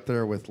is right up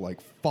there with like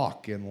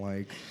fuck and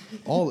like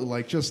all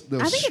like just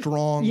the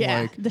strong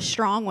like the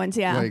strong ones,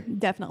 like,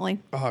 definitely.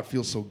 Oh, it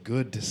feels so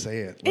good to say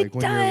it. Like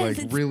when you're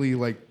like really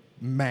like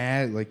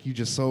mad, like you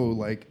just so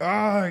like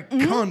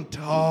cunt.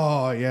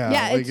 Oh yeah.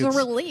 Yeah, like it's a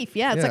relief.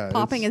 Yeah, it's like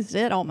popping a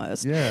zit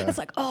almost. Yeah. It's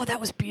like, oh,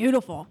 that was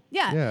beautiful.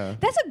 Yeah.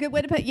 That's a good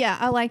way to put it. Yeah,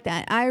 I like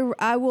that.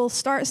 I will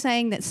start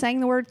saying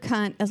the word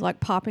cunt is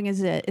like popping a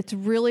zit. It's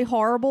really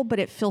horrible, but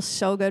it feels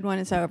so good when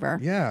it's over.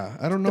 Yeah.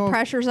 I don't know. The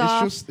pressure's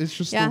off. It's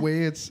just the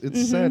way it's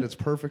said. It's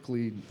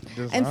perfectly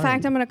designed. In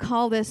fact, I'm going to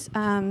call this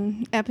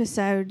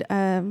episode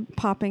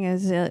popping a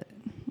zit.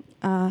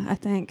 I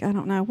think. I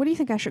don't know. What do you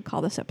think I should call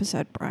this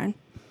episode, Brian?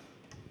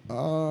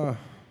 The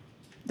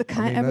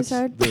cunt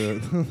episode.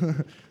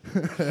 The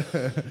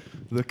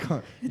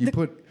cunt. You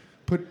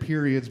put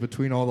periods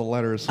between all the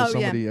letters, so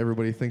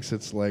everybody thinks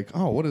it's like,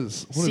 oh, what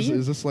is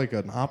this like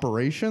an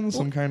operation?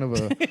 Some kind of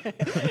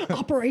a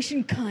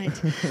Operation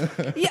Cunt.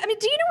 Yeah, I mean,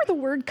 do you know where the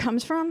word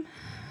comes from?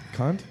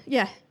 Cunt?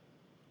 Yeah.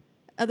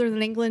 Other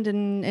than England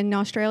and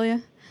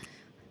Australia.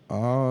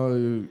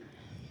 I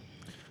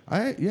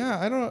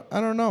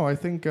don't know. I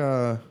think.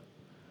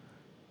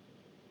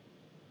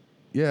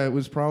 Yeah, it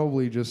was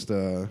probably just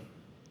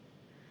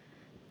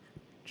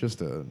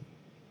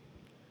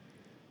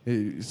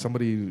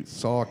somebody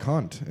saw a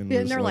cunt and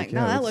they're like,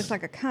 no, that looks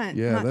like a cunt.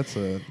 Yeah, that's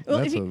a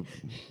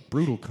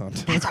brutal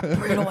cunt. That's a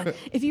brutal one.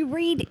 If you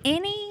read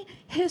any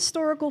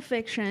historical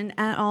fiction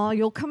at all,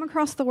 you'll come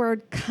across the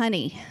word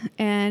cunny,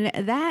 and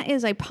that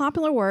is a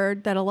popular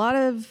word that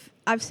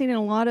I've seen in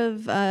a lot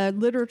of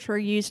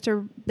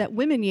literature that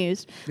women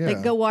used. Yeah.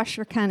 Like, go wash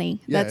your cunny.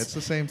 Yeah, it's the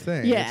same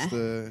thing. Yeah. It's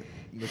the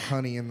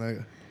cunny and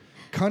the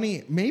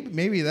cunny.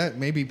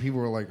 Maybe people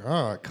were like,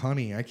 oh,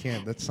 cunny. I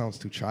can't. That sounds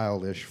too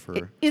childish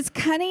for. Is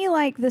cunny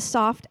like the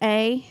soft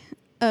A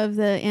of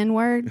the N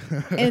word?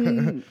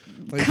 And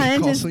like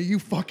cunt is you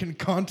fucking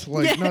cunt.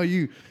 Like no,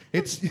 you.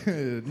 It's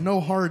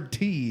no hard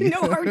T. No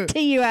hard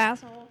T, you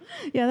asshole.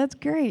 Yeah, that's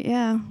great.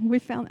 Yeah, we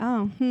found.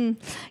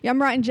 Yeah, I'm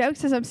writing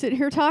jokes as I'm sitting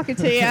here talking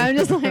to you. I'm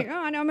just like, oh,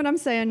 I know what I'm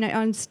saying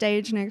on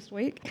stage next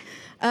week.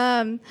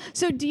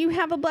 So do you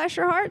have a bless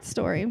your heart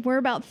story? We're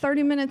about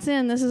 30 minutes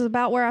in. This is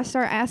about where I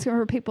start asking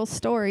for people's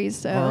stories.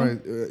 So. All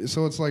right.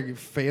 So it's like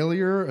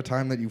failure, a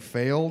time that you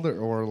failed,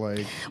 or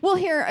like. Well,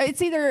 here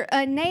it's either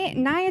a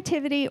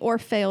naivety or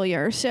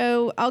failure.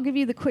 So I'll give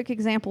you the quick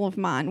example of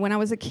mine. When I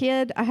was a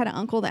kid, I had an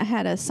uncle that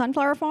had a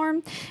sunflower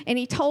farm, and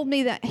he told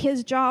me that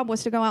his job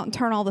was to go out and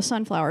turn all the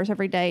sunflowers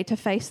every day to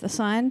face the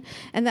sun,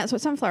 and that's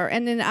what sunflower.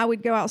 And then I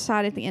would go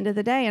outside at the end of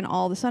the day, and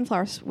all the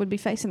sunflowers would be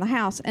facing the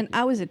house. And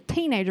I was a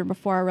teenager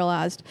before I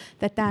realized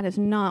that that is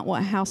not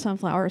how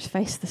sunflowers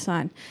face the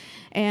sun,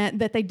 and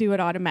that they do it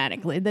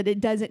automatically, that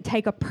it doesn't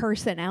take a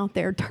person out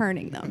there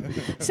turning them.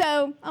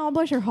 So, oh,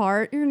 bless your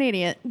heart, you're an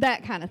idiot,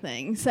 that kind of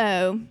thing.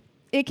 So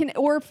it can,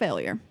 or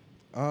failure.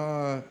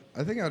 I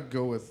think I'd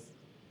go with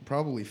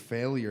probably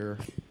failure.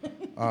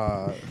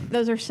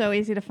 Those are so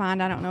easy to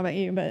find. I don't know about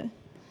you, but.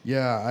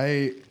 Yeah,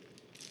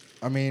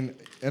 I mean,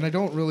 and I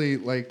don't really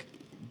like,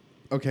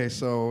 okay,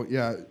 so,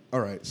 yeah, all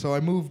right. So I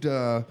moved,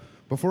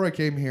 before I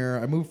came here,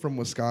 I moved from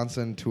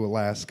Wisconsin to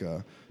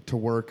Alaska to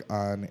work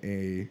on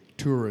a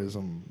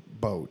tourism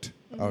boat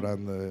out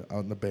in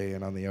the bay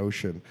and on the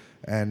ocean.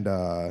 And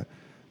I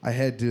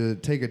had to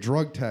take a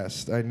drug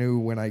test. I knew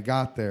when I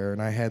got there,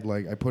 and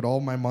I put all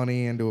my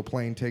money into a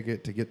plane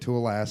ticket to get to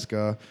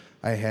Alaska.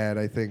 I had,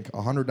 I think,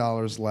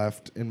 $100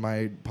 left in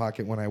my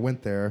pocket when I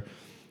went there.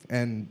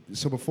 And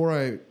so before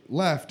I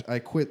left, I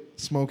quit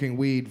smoking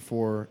weed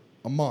for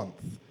a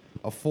month,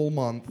 a full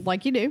month.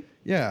 Like you do.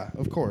 Yeah,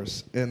 of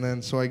course. And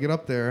then so I get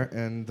up there,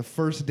 and the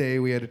first day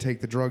we had to take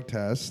the drug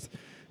test,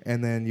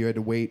 and then you had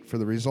to wait for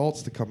the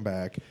results to come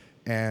back.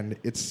 And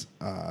it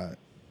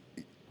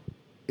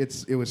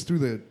was through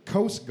the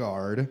Coast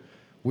Guard,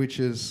 which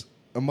is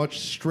a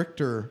much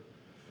stricter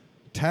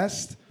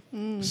test.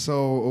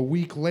 So a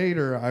week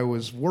later, I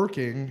was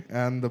working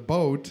on the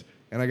boat,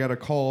 and I got a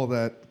call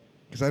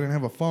because I didn't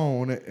have a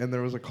phone, and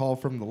there was a call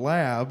from the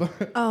lab.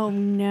 Oh,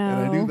 no.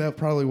 And I knew that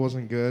probably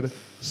wasn't good.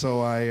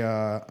 So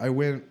I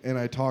went and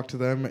I talked to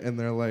them, and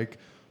they're like,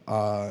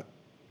 and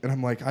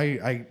I'm like,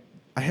 I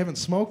haven't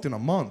smoked in a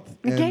month.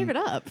 You gave it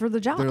up for the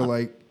job. They're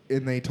like,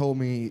 and they told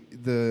me,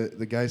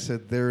 the guy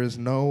said, there is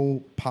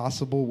no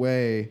possible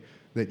way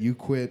that you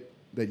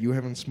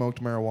haven't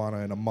smoked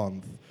marijuana in a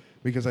month,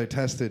 because I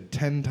tested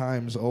 10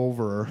 times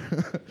over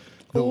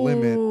the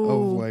limit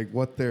of like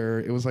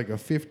it was like a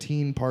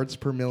 15 parts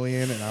per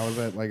million, and I was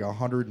at like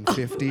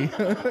 150.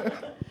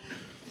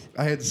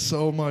 I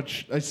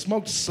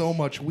smoked so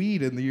much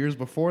weed in the years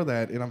before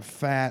that, and I'm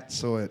fat,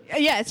 so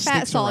it's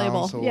fat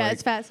soluble. So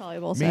It's fat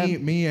soluble. So.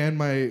 Me and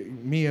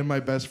my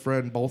best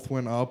friend both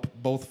went up,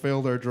 both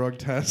failed our drug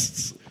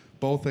tests,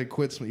 both had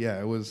quit. Yeah,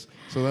 it was.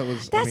 So that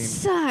was. That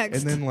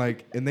sucks. And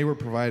then and they were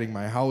providing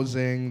my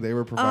housing, they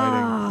were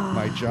providing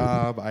my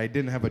job. I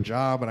didn't have a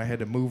job, and I had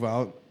to move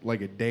out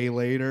like a day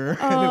later.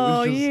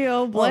 Oh, and it was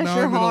just, bless now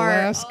your I'm heart. in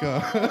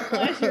Alaska. Oh,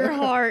 bless your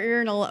heart.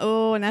 You're in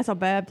and that's a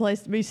bad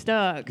place to be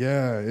stuck.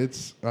 Yeah,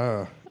 it was.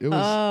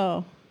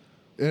 Oh.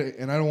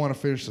 And I don't want to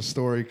finish the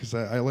story because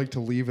I like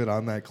to leave it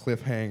on that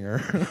cliffhanger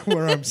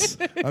where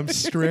I'm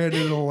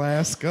stranded in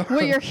Alaska.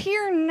 Well, you're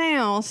here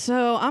now,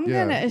 so I'm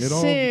going to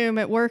assume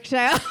it worked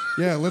out.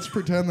 Yeah, let's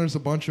pretend there's a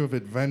bunch of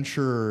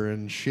adventure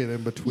and shit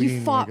in between.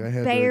 You fought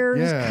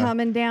bears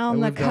coming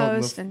down the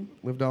coast.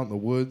 Lived out in the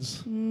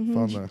woods.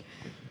 Found the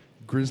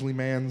grizzly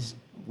man's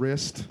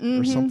wrist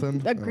or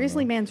something. A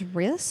grizzly man's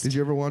wrist? Did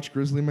you ever watch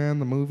Grizzly Man,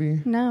 the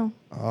movie? No.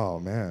 Oh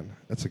man,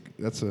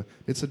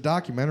 it's a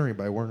documentary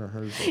by Werner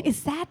Herzog.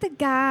 Is that the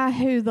guy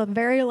who the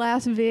very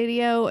last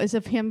video is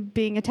of him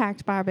being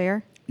attacked by a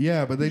bear?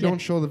 Yeah, but they don't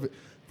show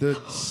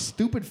the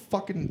stupid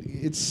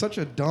fucking. It's such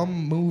a dumb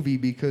movie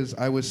because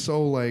I was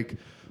so like,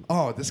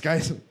 oh, this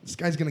guy's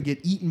gonna get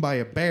eaten by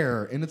a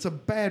bear, and it's a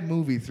bad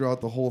movie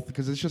throughout the whole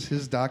because it's just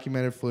his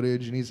documented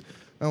footage, and he's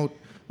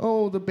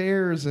the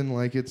bears, and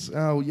like it's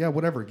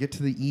whatever. Get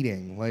to the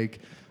eating,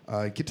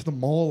 get to the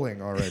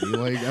mauling already.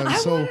 Like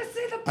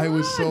I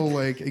was so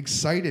like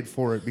excited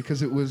for it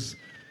because it was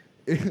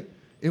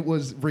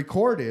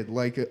recorded,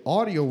 like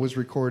audio was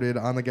recorded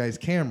on the guy's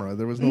camera.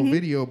 There was no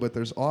video, but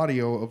there's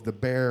audio of the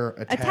bear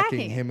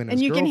attacking him and his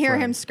girlfriend. And you can hear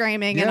him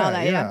screaming and all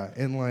that. Yeah.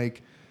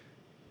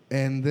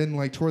 And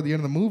then toward the end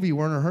of the movie,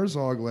 Werner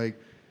Herzog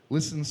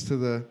listens to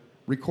the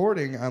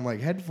recording on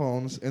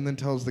headphones and then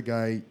tells the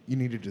guy, you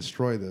need to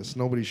destroy this.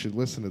 Nobody should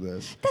listen to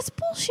this. That's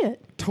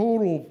bullshit.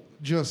 Total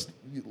just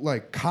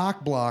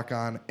cock block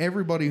on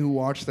everybody who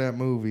watched that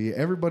movie.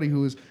 Everybody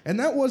who was, and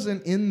that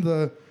wasn't in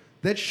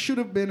that should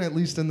have been at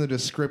least in the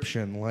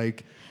description.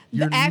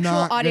 You're the actual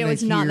not audio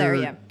is not there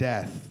hear yet.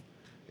 Death.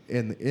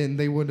 And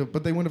they wouldn't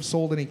have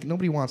sold any.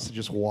 Nobody wants to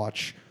just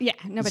watch. Yeah,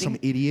 nobody. Some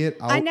idiot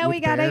out I know with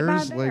he got bears.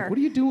 ate by a bear. What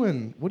are you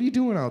doing? What are you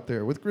doing out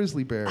there with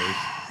grizzly bears?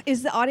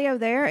 Is the audio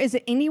there? Is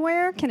it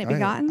anywhere? Can it be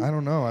gotten? I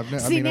don't know. I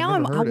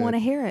I want to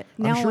hear it.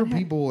 Now I'm sure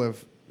people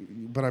have,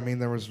 but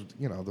there was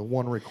the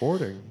one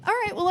recording. All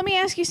right. Well, let me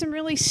ask you some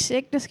really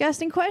sick,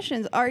 disgusting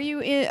questions. Are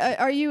you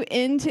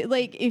into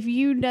if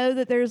you know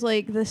that there's the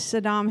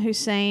Saddam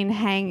Hussein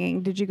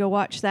hanging? Did you go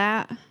watch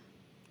that?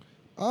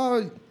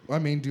 Do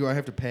I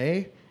have to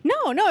pay?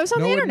 No, it was on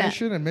no the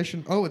internet.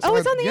 admission. Oh, it's on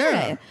the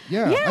internet.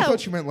 Yeah. Yeah. I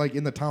thought you meant like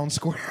in the town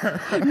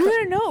square.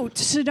 No.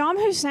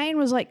 Saddam Hussein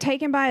was like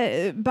taken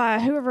by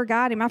whoever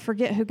got him. I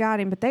forget who got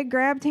him, but they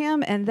grabbed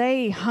him and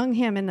they hung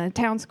him in the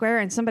town square,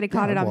 and somebody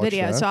caught it I'd on watch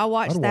video. that. So I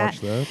watched I'd that.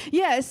 watch that.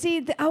 Yeah.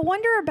 See, I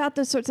wonder about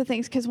those sorts of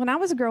things because when I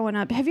was growing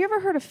up, have you ever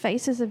heard of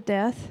Faces of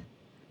Death?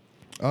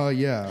 Oh,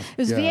 yeah. It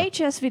was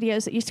VHS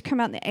videos that used to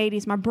come out in the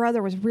 80s. My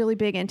brother was really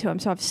big into them,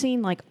 so I've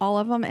seen like all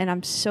of them, and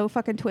I'm so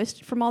fucking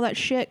twisted from all that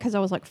shit because I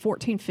was like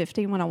 14,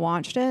 15 when I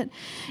watched it.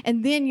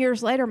 And then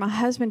years later, my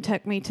husband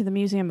took me to the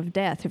Museum of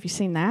Death. Have you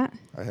seen that?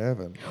 I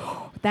haven't.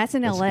 That's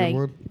in That's a L.A. good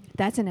one?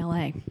 That's in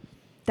L.A.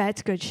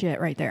 That's good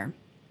shit right there.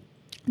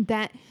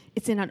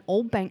 It's in an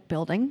old bank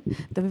building.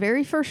 The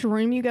very first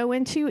room you go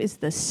into is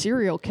the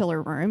serial killer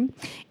room,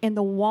 and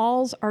the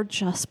walls are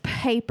just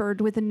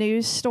papered with the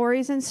news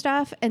stories and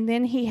stuff. And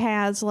then he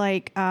has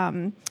like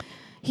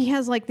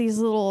these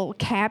little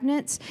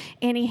cabinets,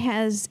 and he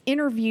has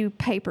interview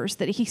papers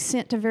that he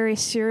sent to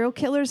various serial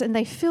killers, and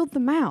they filled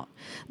them out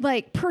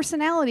like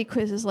personality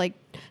quizzes, like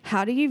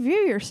how do you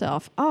view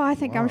yourself? Oh, I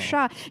think I'm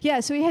shy. Yeah,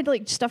 so he had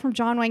like stuff from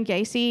John Wayne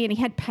Gacy, and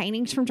he had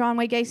paintings from John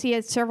Wayne Gacy. He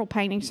had several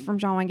paintings from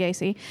John Wayne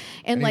Gacy,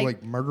 and Any,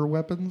 like murder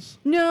weapons?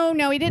 No,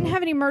 he didn't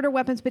have any murder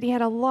weapons, but he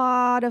had a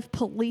lot of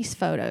police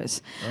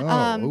photos.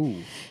 Ooh.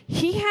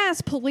 He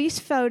has police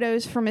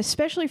photos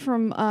especially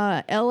from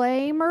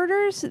L.A.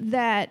 murders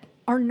that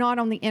are not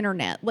on the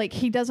internet. Like,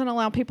 he doesn't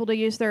allow people to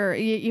use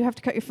you have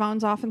to cut your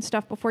phones off and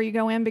stuff before you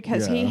go in,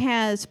 because he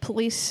has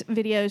police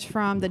videos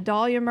from the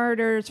Dahlia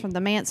murders, from the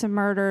Manson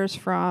murders,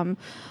 from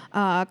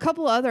a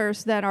couple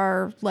others that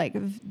are like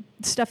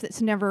stuff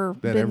that's never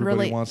been released.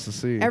 Everybody wants to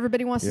see.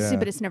 Everybody wants to see,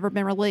 but it's never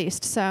been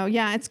released. So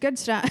yeah, it's good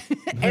stuff.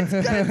 It's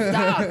good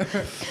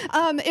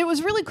stuff. It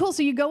was really cool.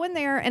 So you go in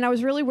there, and I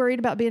was really worried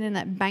about being in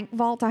that bank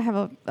vault. I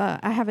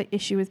have an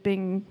issue with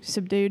being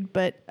subdued,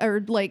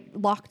 or like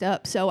locked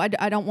up. So I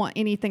don't want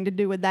anything to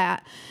do with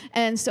that.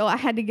 And so I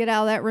had to get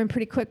out of that room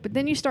pretty quick. But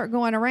then you start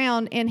going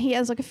around, and he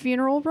has like a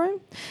funeral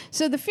room.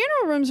 So the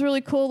funeral room's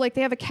really cool. Like,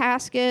 they have a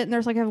casket, and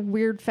there's like a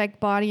weird fake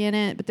body in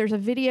it. But there's a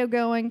video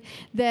going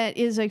that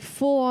is a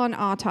full-on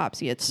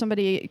autopsy. It's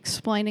somebody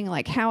explaining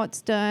like how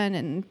it's done,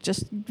 and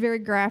just very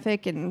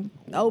graphic and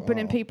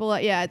opening people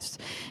up. Yeah,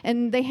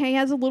 he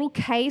has a little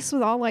case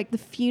with all like the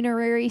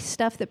funerary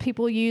stuff that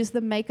people use,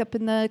 the makeup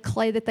and the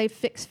clay that they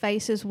fix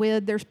faces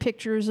with. There's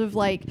pictures of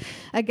like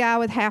a guy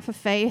with half a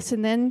face,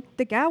 and then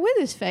the guy with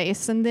his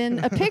face, and then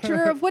a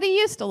picture of what he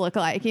used to look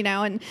like,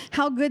 and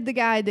how good the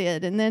guy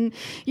did. And then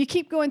you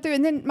keep going through,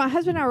 and then my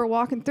husband and I were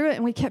walking through it,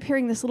 and we kept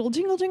hearing this little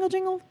jingle, jingle,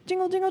 jingle,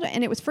 jingle, jingle,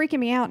 and it was freaking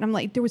me out. And I'm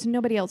like, there was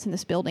nobody else in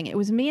this building. It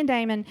was me and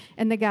Damon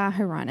and the guy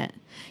who run it.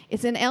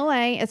 It's in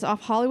L.A. It's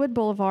off Hollywood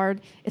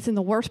Boulevard. It's in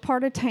the worst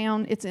part of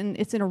town. It's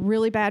in a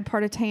really bad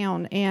part of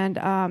town.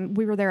 And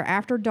we were there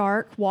after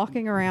dark,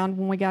 walking around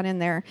when we got in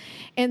there.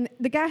 And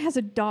the guy has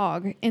a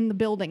dog in the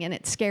building, and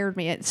it scared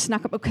me. It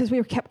snuck up because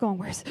we kept going,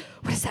 what is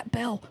that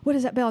bell? What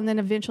is that bell? And then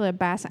eventually a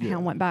basset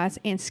hound went by us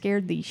and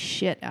scared the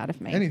shit out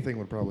of me. Anything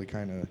would probably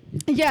kind of.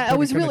 Yeah, it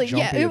was really.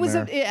 Yeah, it was.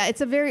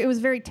 It was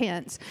very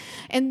tense.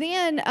 And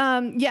then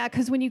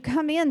because when you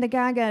come in, the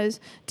guy goes,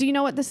 "Do you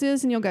know what this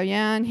is?" And you'll go,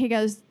 "Yeah." And he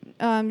goes,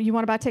 "You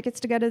want to buy tickets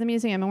to go to the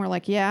museum?" And we're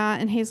like, "Yeah."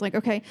 And he's like,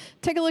 "Okay,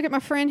 take a look at my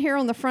friend here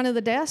on the front of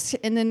the desk."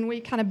 And then we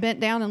kind of bent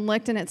down and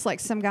looked, and it's like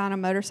some guy in a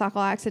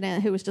motorcycle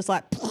accident who was just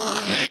like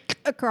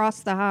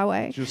across the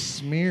highway. Just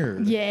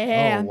smeared.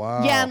 Yeah. Oh,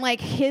 wow. Yeah, and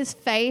like his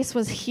face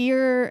was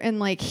here and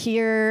like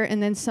here,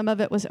 and then some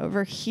of it was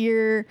over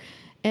here.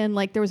 And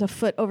like there was a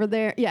foot over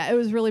there. Yeah, it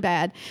was really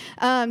bad.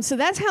 So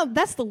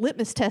that's the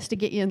litmus test to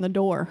get you in the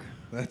door.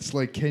 That's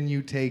like, can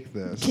you take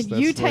this? Can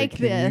you take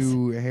this?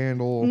 Can you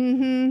handle?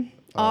 Mm-hmm.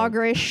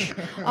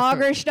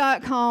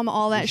 Augrish.com,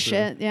 all that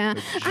shit. Yeah.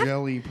 A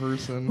jelly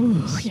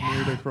person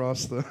smeared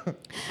across the.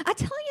 I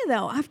tell you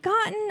though, I've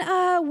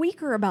gotten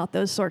weaker about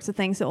those sorts of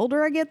things. The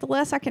older I get, the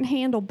less I can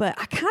handle. But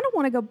I kind of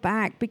want to go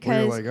back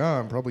because you're like,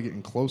 I'm probably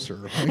getting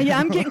closer. Yeah,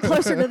 I'm getting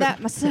closer to that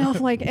myself.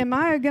 Like, am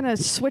I gonna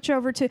switch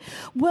over to?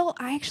 Well,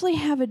 I actually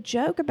have a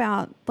joke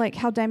about like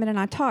how Damon and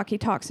I talk. He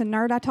talks in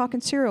nerd, I talk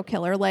in serial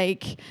killer.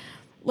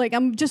 Like,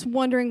 I'm just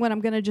wondering when I'm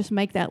going to just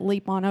make that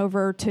leap on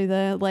over to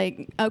the,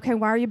 like, okay,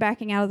 why are you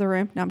backing out of the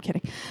room? No, I'm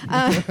kidding.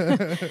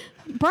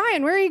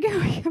 Brian, where are you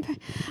going?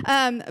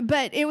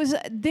 But it was,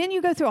 then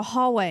you go through a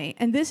hallway,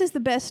 and this is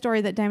the best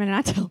story that Damon and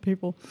I tell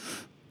people.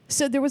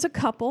 So there was a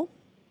couple,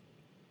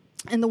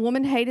 and the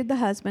woman hated the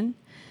husband,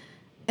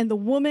 and the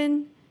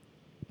woman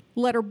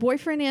let her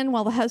boyfriend in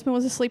while the husband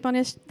was asleep on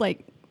his,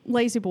 like,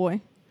 lazy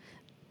boy.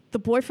 The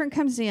boyfriend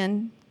comes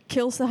in,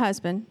 kills the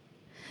husband.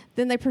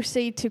 Then they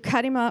proceed to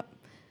cut him up,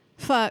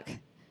 fuck,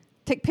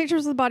 take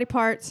pictures of the body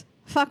parts,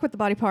 fuck with the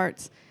body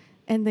parts,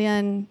 and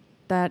then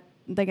that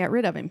they got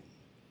rid of him.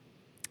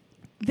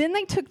 Then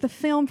they took the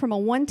film from a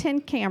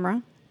 110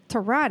 camera to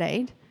Rite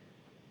Aid.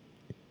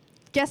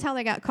 Guess how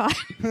they got caught?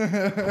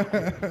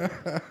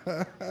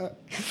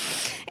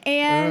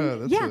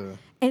 And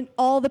and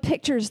all the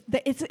pictures,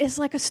 it's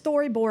like a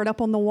storyboard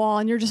up on the wall,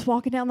 and you're just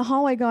walking down the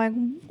hallway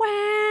going,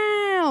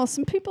 wow,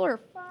 some people are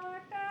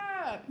fucked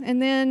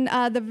And then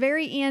the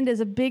very end is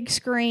a big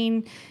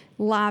screen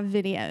live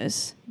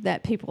videos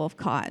that people have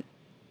caught.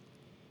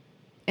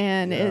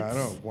 And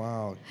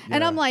wow.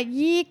 And Yeah. I'm like,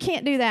 you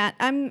can't do that.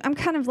 I'm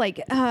kind of like,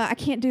 I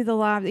can't do the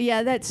live.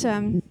 Yeah, that's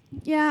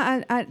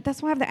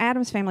that's why I have the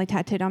Addams Family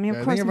tattooed on me. Yeah,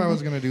 Of I course, think if I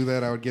was gonna do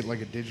that, I would get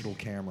like a digital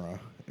camera,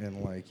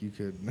 and like you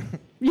could,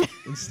 Yeah.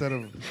 instead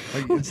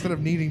of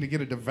needing to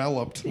get it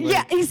developed. Like,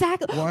 yeah,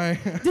 exactly. Why?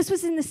 This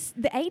was in the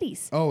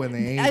 80s. Oh, in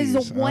the As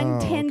 80s. a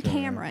 110 okay.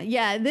 camera.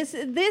 Yeah, this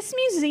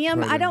museum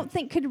Right I in- don't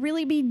think could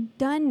really be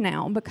done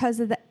now because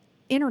of the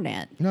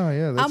internet. No,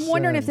 yeah. That's I'm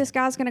wondering if sad. this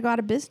guy's going to go out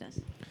of business.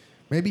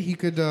 Maybe he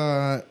could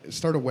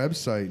start a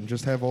website and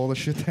just have all the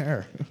shit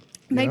there. You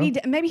Maybe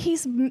know? maybe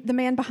he's the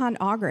man behind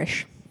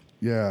Ogrish.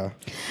 Yeah.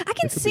 I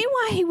can see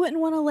why he wouldn't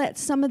want to let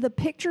some of the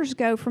pictures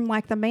go from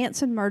like the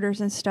Manson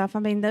murders and stuff. I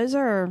mean, those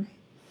are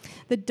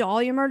the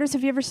Dahlia murders.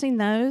 Have you ever seen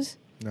those?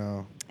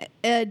 No.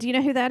 Do you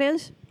know who that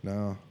is?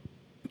 No.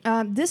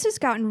 This has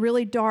gotten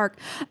really dark.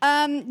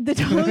 The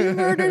Dahlia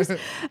murders.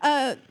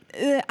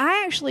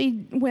 I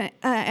actually went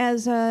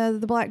as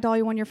the Black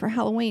Dahlia one year for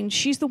Halloween.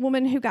 She's the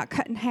woman who got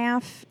cut in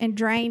half and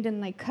drained,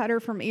 and they cut her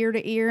from ear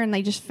to ear, and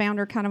they just found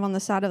her kind of on the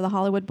side of the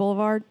Hollywood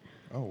Boulevard.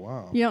 Oh,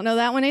 wow. You don't know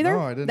that one either?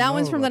 No, I didn't That know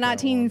one's from the about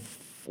that one.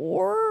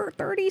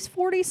 1930s,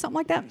 40s, something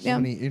like that. So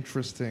many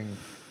interesting.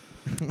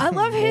 I love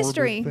morbid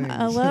history. I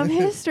things. love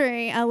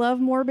history. I love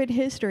morbid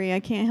history. I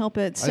can't help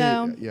it.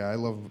 So I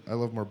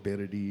love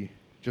morbidity.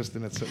 Just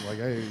in its like,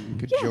 you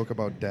could joke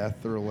about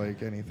death or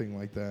like anything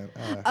like that.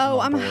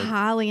 I'm board.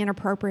 highly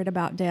inappropriate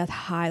about death.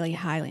 Highly,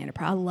 highly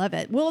inappropriate. I love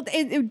it. Well,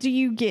 do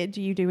you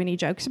do any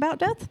jokes about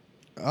death?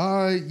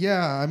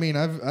 Yeah. I mean,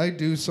 I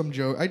do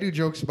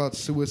jokes about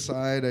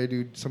suicide. I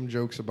do some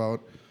jokes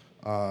about,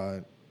 I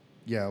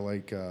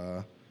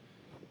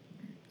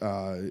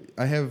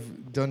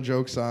have done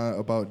jokes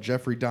about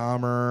Jeffrey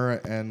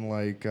Dahmer and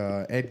like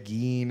Ed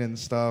Gein and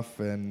stuff,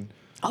 and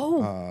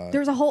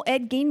There's a whole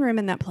Ed Gein room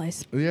in that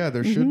place. yeah,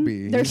 there should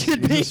be. There He's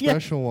should be, a yeah.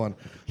 special one.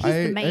 He's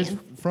the man. As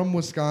from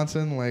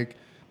Wisconsin, like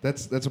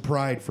that's a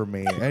pride for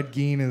me. Ed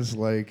Gein is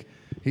like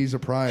he's a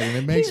pride, and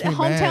it makes He's a me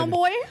hometown mad.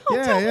 boy.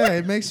 Yeah,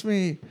 it makes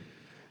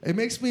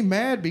me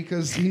mad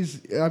because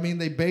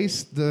they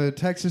based the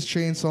Texas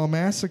Chainsaw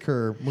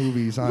Massacre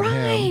movies on him,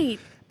 Right.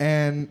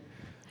 and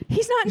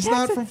He's not in he's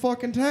Texas. not from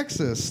fucking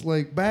Texas.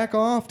 Like, back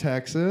off,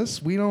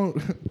 Texas. We don't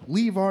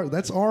leave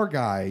that's our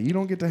guy. You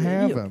don't get to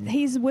have him.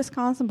 He's a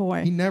Wisconsin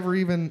boy. He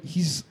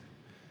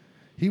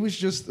was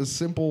just a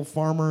simple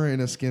farmer in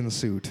a skin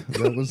suit.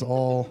 That was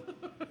all.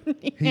 And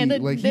he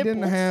didn't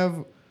nipples.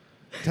 have.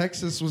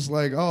 Texas was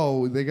like,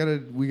 oh, we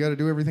gotta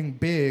do everything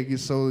big.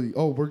 So,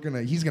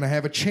 he's gonna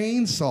have a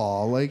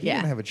chainsaw. Like, he Yeah.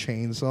 didn't have a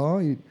chainsaw.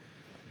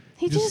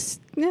 He He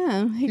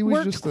was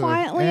worked just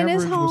quietly an in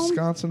his average home.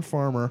 Wisconsin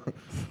farmer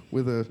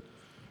with a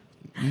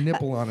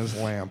nipple on his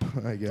lamp,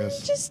 I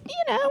guess. Just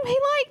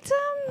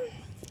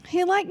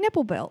he liked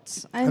nipple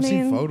belts. I've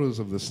seen photos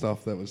of the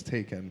stuff that was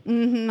taken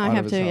I out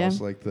have of his too, house,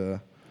 yeah. like the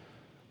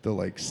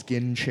like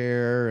skin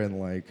chair and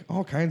like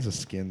all kinds of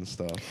skin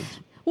stuff.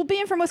 Well,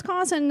 being from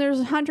Wisconsin,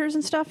 there's hunters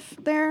and stuff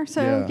there.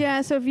 So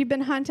Yeah. So have you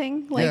been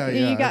hunting? Like Yeah,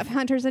 you got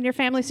hunters in your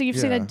family, so you've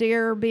seen a Yeah.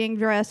 deer being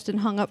dressed and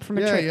hung up from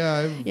a tree.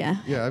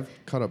 I've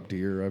cut up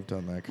deer. I've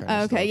done that kind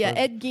of stuff. Okay, yeah. I've-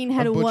 Ed Gein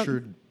had I've a woman.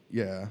 butchered.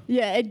 Yeah.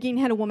 Yeah, Ed Gein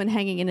had a woman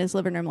hanging in his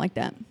living room like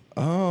that.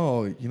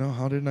 Oh,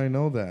 how didn't I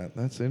know that?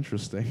 That's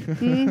interesting.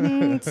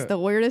 It's the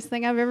weirdest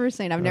thing I've ever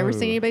seen. I've never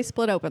seen Oh. anybody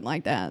split open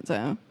like that.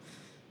 So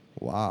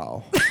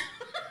Wow.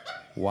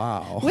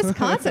 Wow.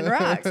 Wisconsin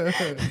rocks.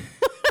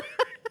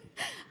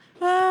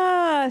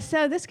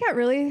 So this got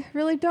really,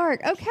 really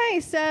dark. Okay,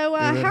 so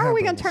Yeah, that how are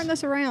we going to happens. turn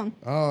this around?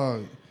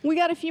 Oh, We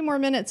got a few more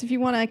minutes if you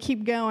want to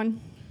keep going.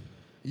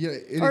 yeah.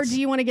 Or do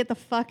you want to get the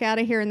fuck out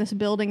of here in this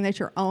building that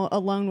you're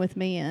alone with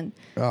me in?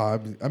 I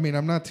mean,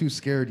 I'm not too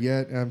scared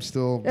yet. I'm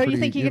still. Oh, you pretty,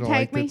 think you could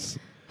take me?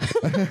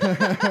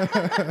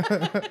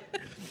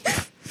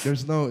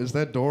 There's no. Is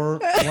that door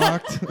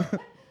locked?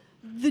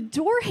 The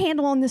door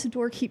handle on this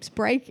door keeps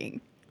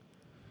breaking.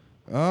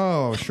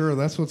 Oh, sure.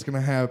 That's what's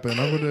gonna happen.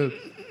 I'm gonna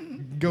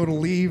go to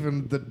leave,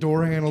 and the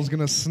door handle's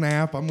gonna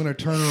snap. I'm gonna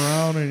turn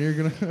around, and you're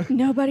gonna.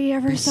 Nobody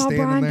ever Be saw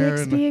standing Brian there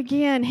Bixby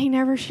again. He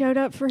never showed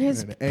up for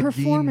his an Ed Gein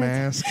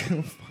performance. mask.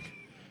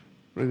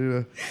 Ready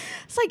to.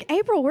 It's like,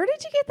 April, where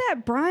did you get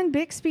that Brian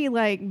Bixby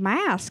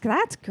mask?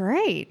 That's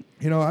great.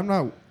 I'm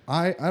not.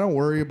 I don't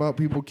worry about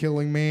people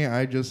killing me.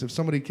 If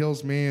somebody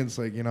kills me, it's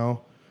like,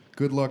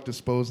 good luck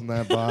disposing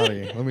that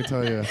body. Let me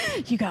tell you.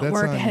 You got that's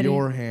work on ahead of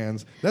your you.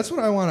 hands. That's what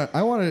I want to.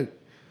 I want to.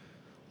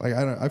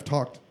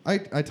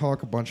 Like, I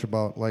talk a bunch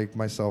about like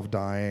myself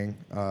dying.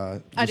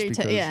 I Just do too,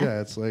 because, yeah.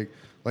 It's like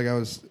I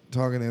was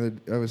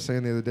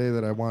saying the other day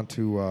that I want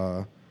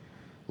to.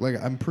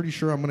 I'm pretty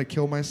sure I'm gonna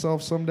kill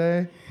myself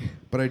someday,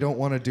 but I don't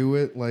want to do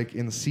it like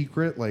in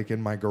secret, like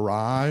in my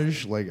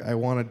garage. Like, I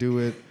want to do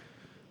it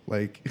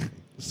like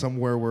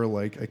somewhere where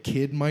like a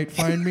kid might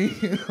find me.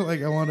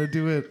 Like, I want to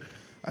do it.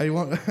 I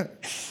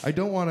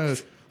don't want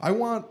to. I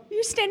want.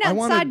 You stand I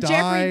want to outside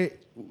Jeffrey. die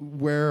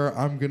where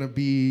I'm gonna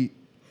be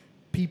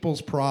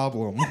people's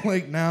problem.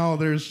 Like, now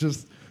there's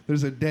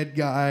there's a dead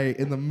guy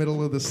in the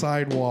middle of the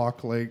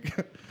sidewalk. Like,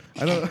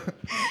 I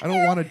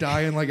don't want to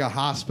die in like a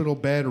hospital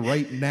bed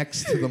right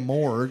next to the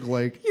morgue.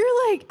 Like,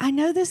 You're like, I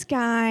know this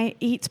guy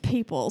eats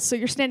people, so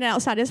you're standing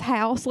outside his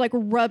house, like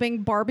rubbing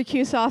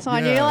barbecue sauce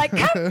on you. You're like,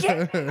 come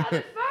get me,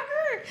 motherfucker!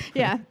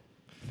 Yeah.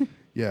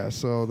 yeah.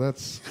 So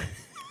that's.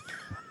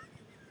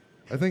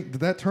 I think,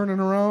 did that turn it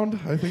around?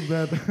 I think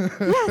that.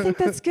 Yeah, I think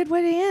that's a good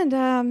way to end.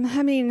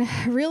 I mean,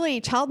 really,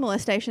 child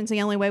molestation's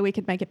the only way we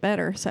could make it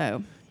better.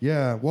 So.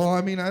 Yeah. Well,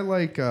 I mean, I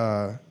like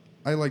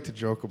to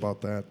joke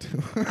about that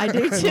too. I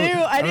do too.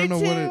 I don't know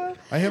do what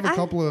too. I have a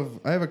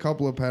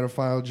couple of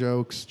pedophile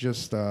jokes.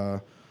 Just and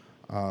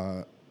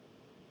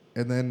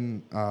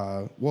then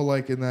well,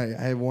 like in that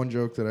I have one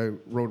joke that I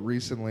wrote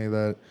recently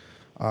that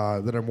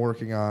I'm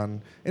working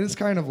on, and it's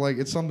kind of like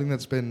it's something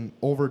that's been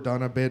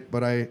overdone a bit,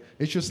 but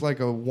it's just like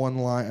a one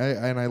line,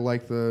 and I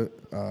like the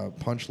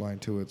punchline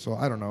to it. So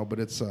I don't know, but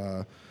it's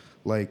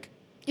like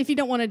If you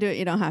don't want to do it,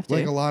 you don't have to.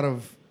 like a lot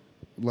of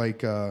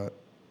like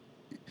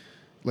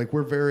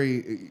we're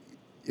very,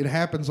 it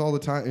happens all the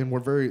time, and we're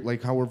very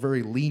like how we're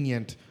very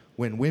lenient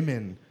when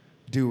women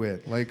do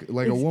it. Like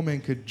a woman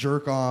could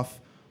jerk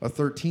off a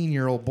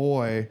 13-year-old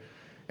boy,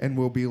 and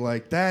we'll be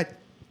like, that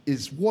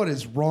is what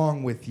is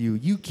wrong with you?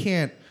 You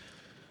can't.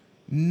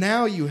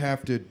 Now you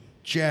have to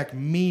jack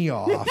me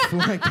off.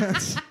 Like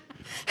that's.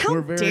 How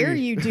dare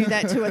you do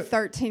that to a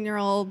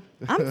 13-year-old?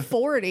 I'm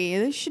 40.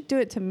 They should do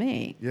it to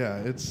me. Yeah,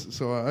 it's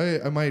so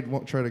I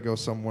might try to go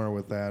somewhere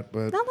with that,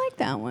 but I like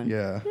that one.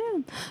 Yeah.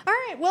 All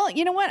right. Well,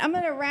 you know what? I'm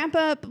going to wrap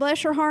up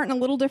Bless Your Heart in a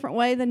little different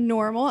way than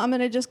normal. I'm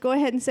going to just go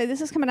ahead and say this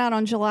is coming out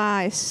on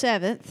July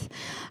 7th.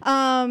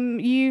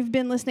 You've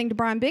been listening to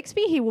Brian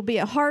Bixby. He will be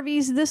at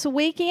Harvey's this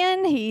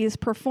weekend. He's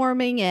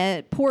performing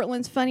at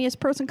Portland's Funniest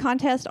Person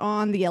Contest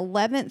on the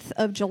 11th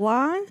of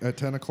July. At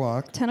 10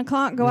 o'clock. 10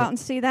 o'clock. Go out and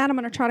see that. I'm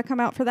going to try to come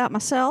out for that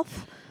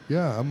myself.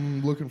 Yeah,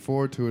 I'm looking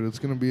forward to it. It's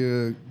going to be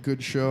a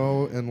good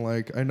show, and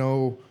like I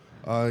know,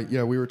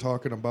 we were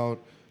talking about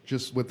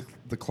just with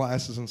the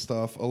classes and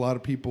stuff. A lot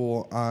of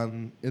people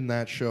in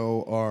that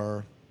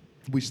show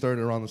we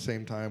started around the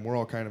same time. We're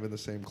all kind of in the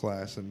same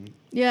class, and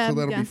so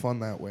that'll be fun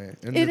that way.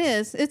 And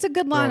It's a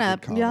good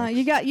lineup. Yeah,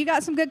 you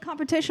got some good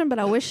competition, but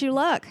I wish you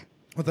luck.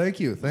 Well,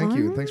 thank you.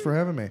 Thanks for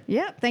having me.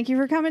 Yep, thank you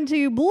for coming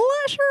to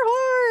Bless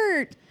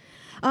Your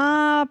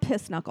Heart.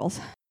 Piss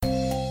knuckles.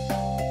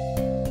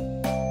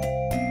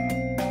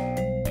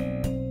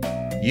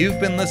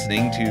 You've been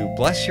listening to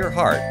Bless Your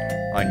Heart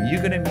on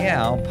You Gonna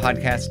Meow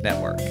Podcast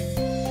Network.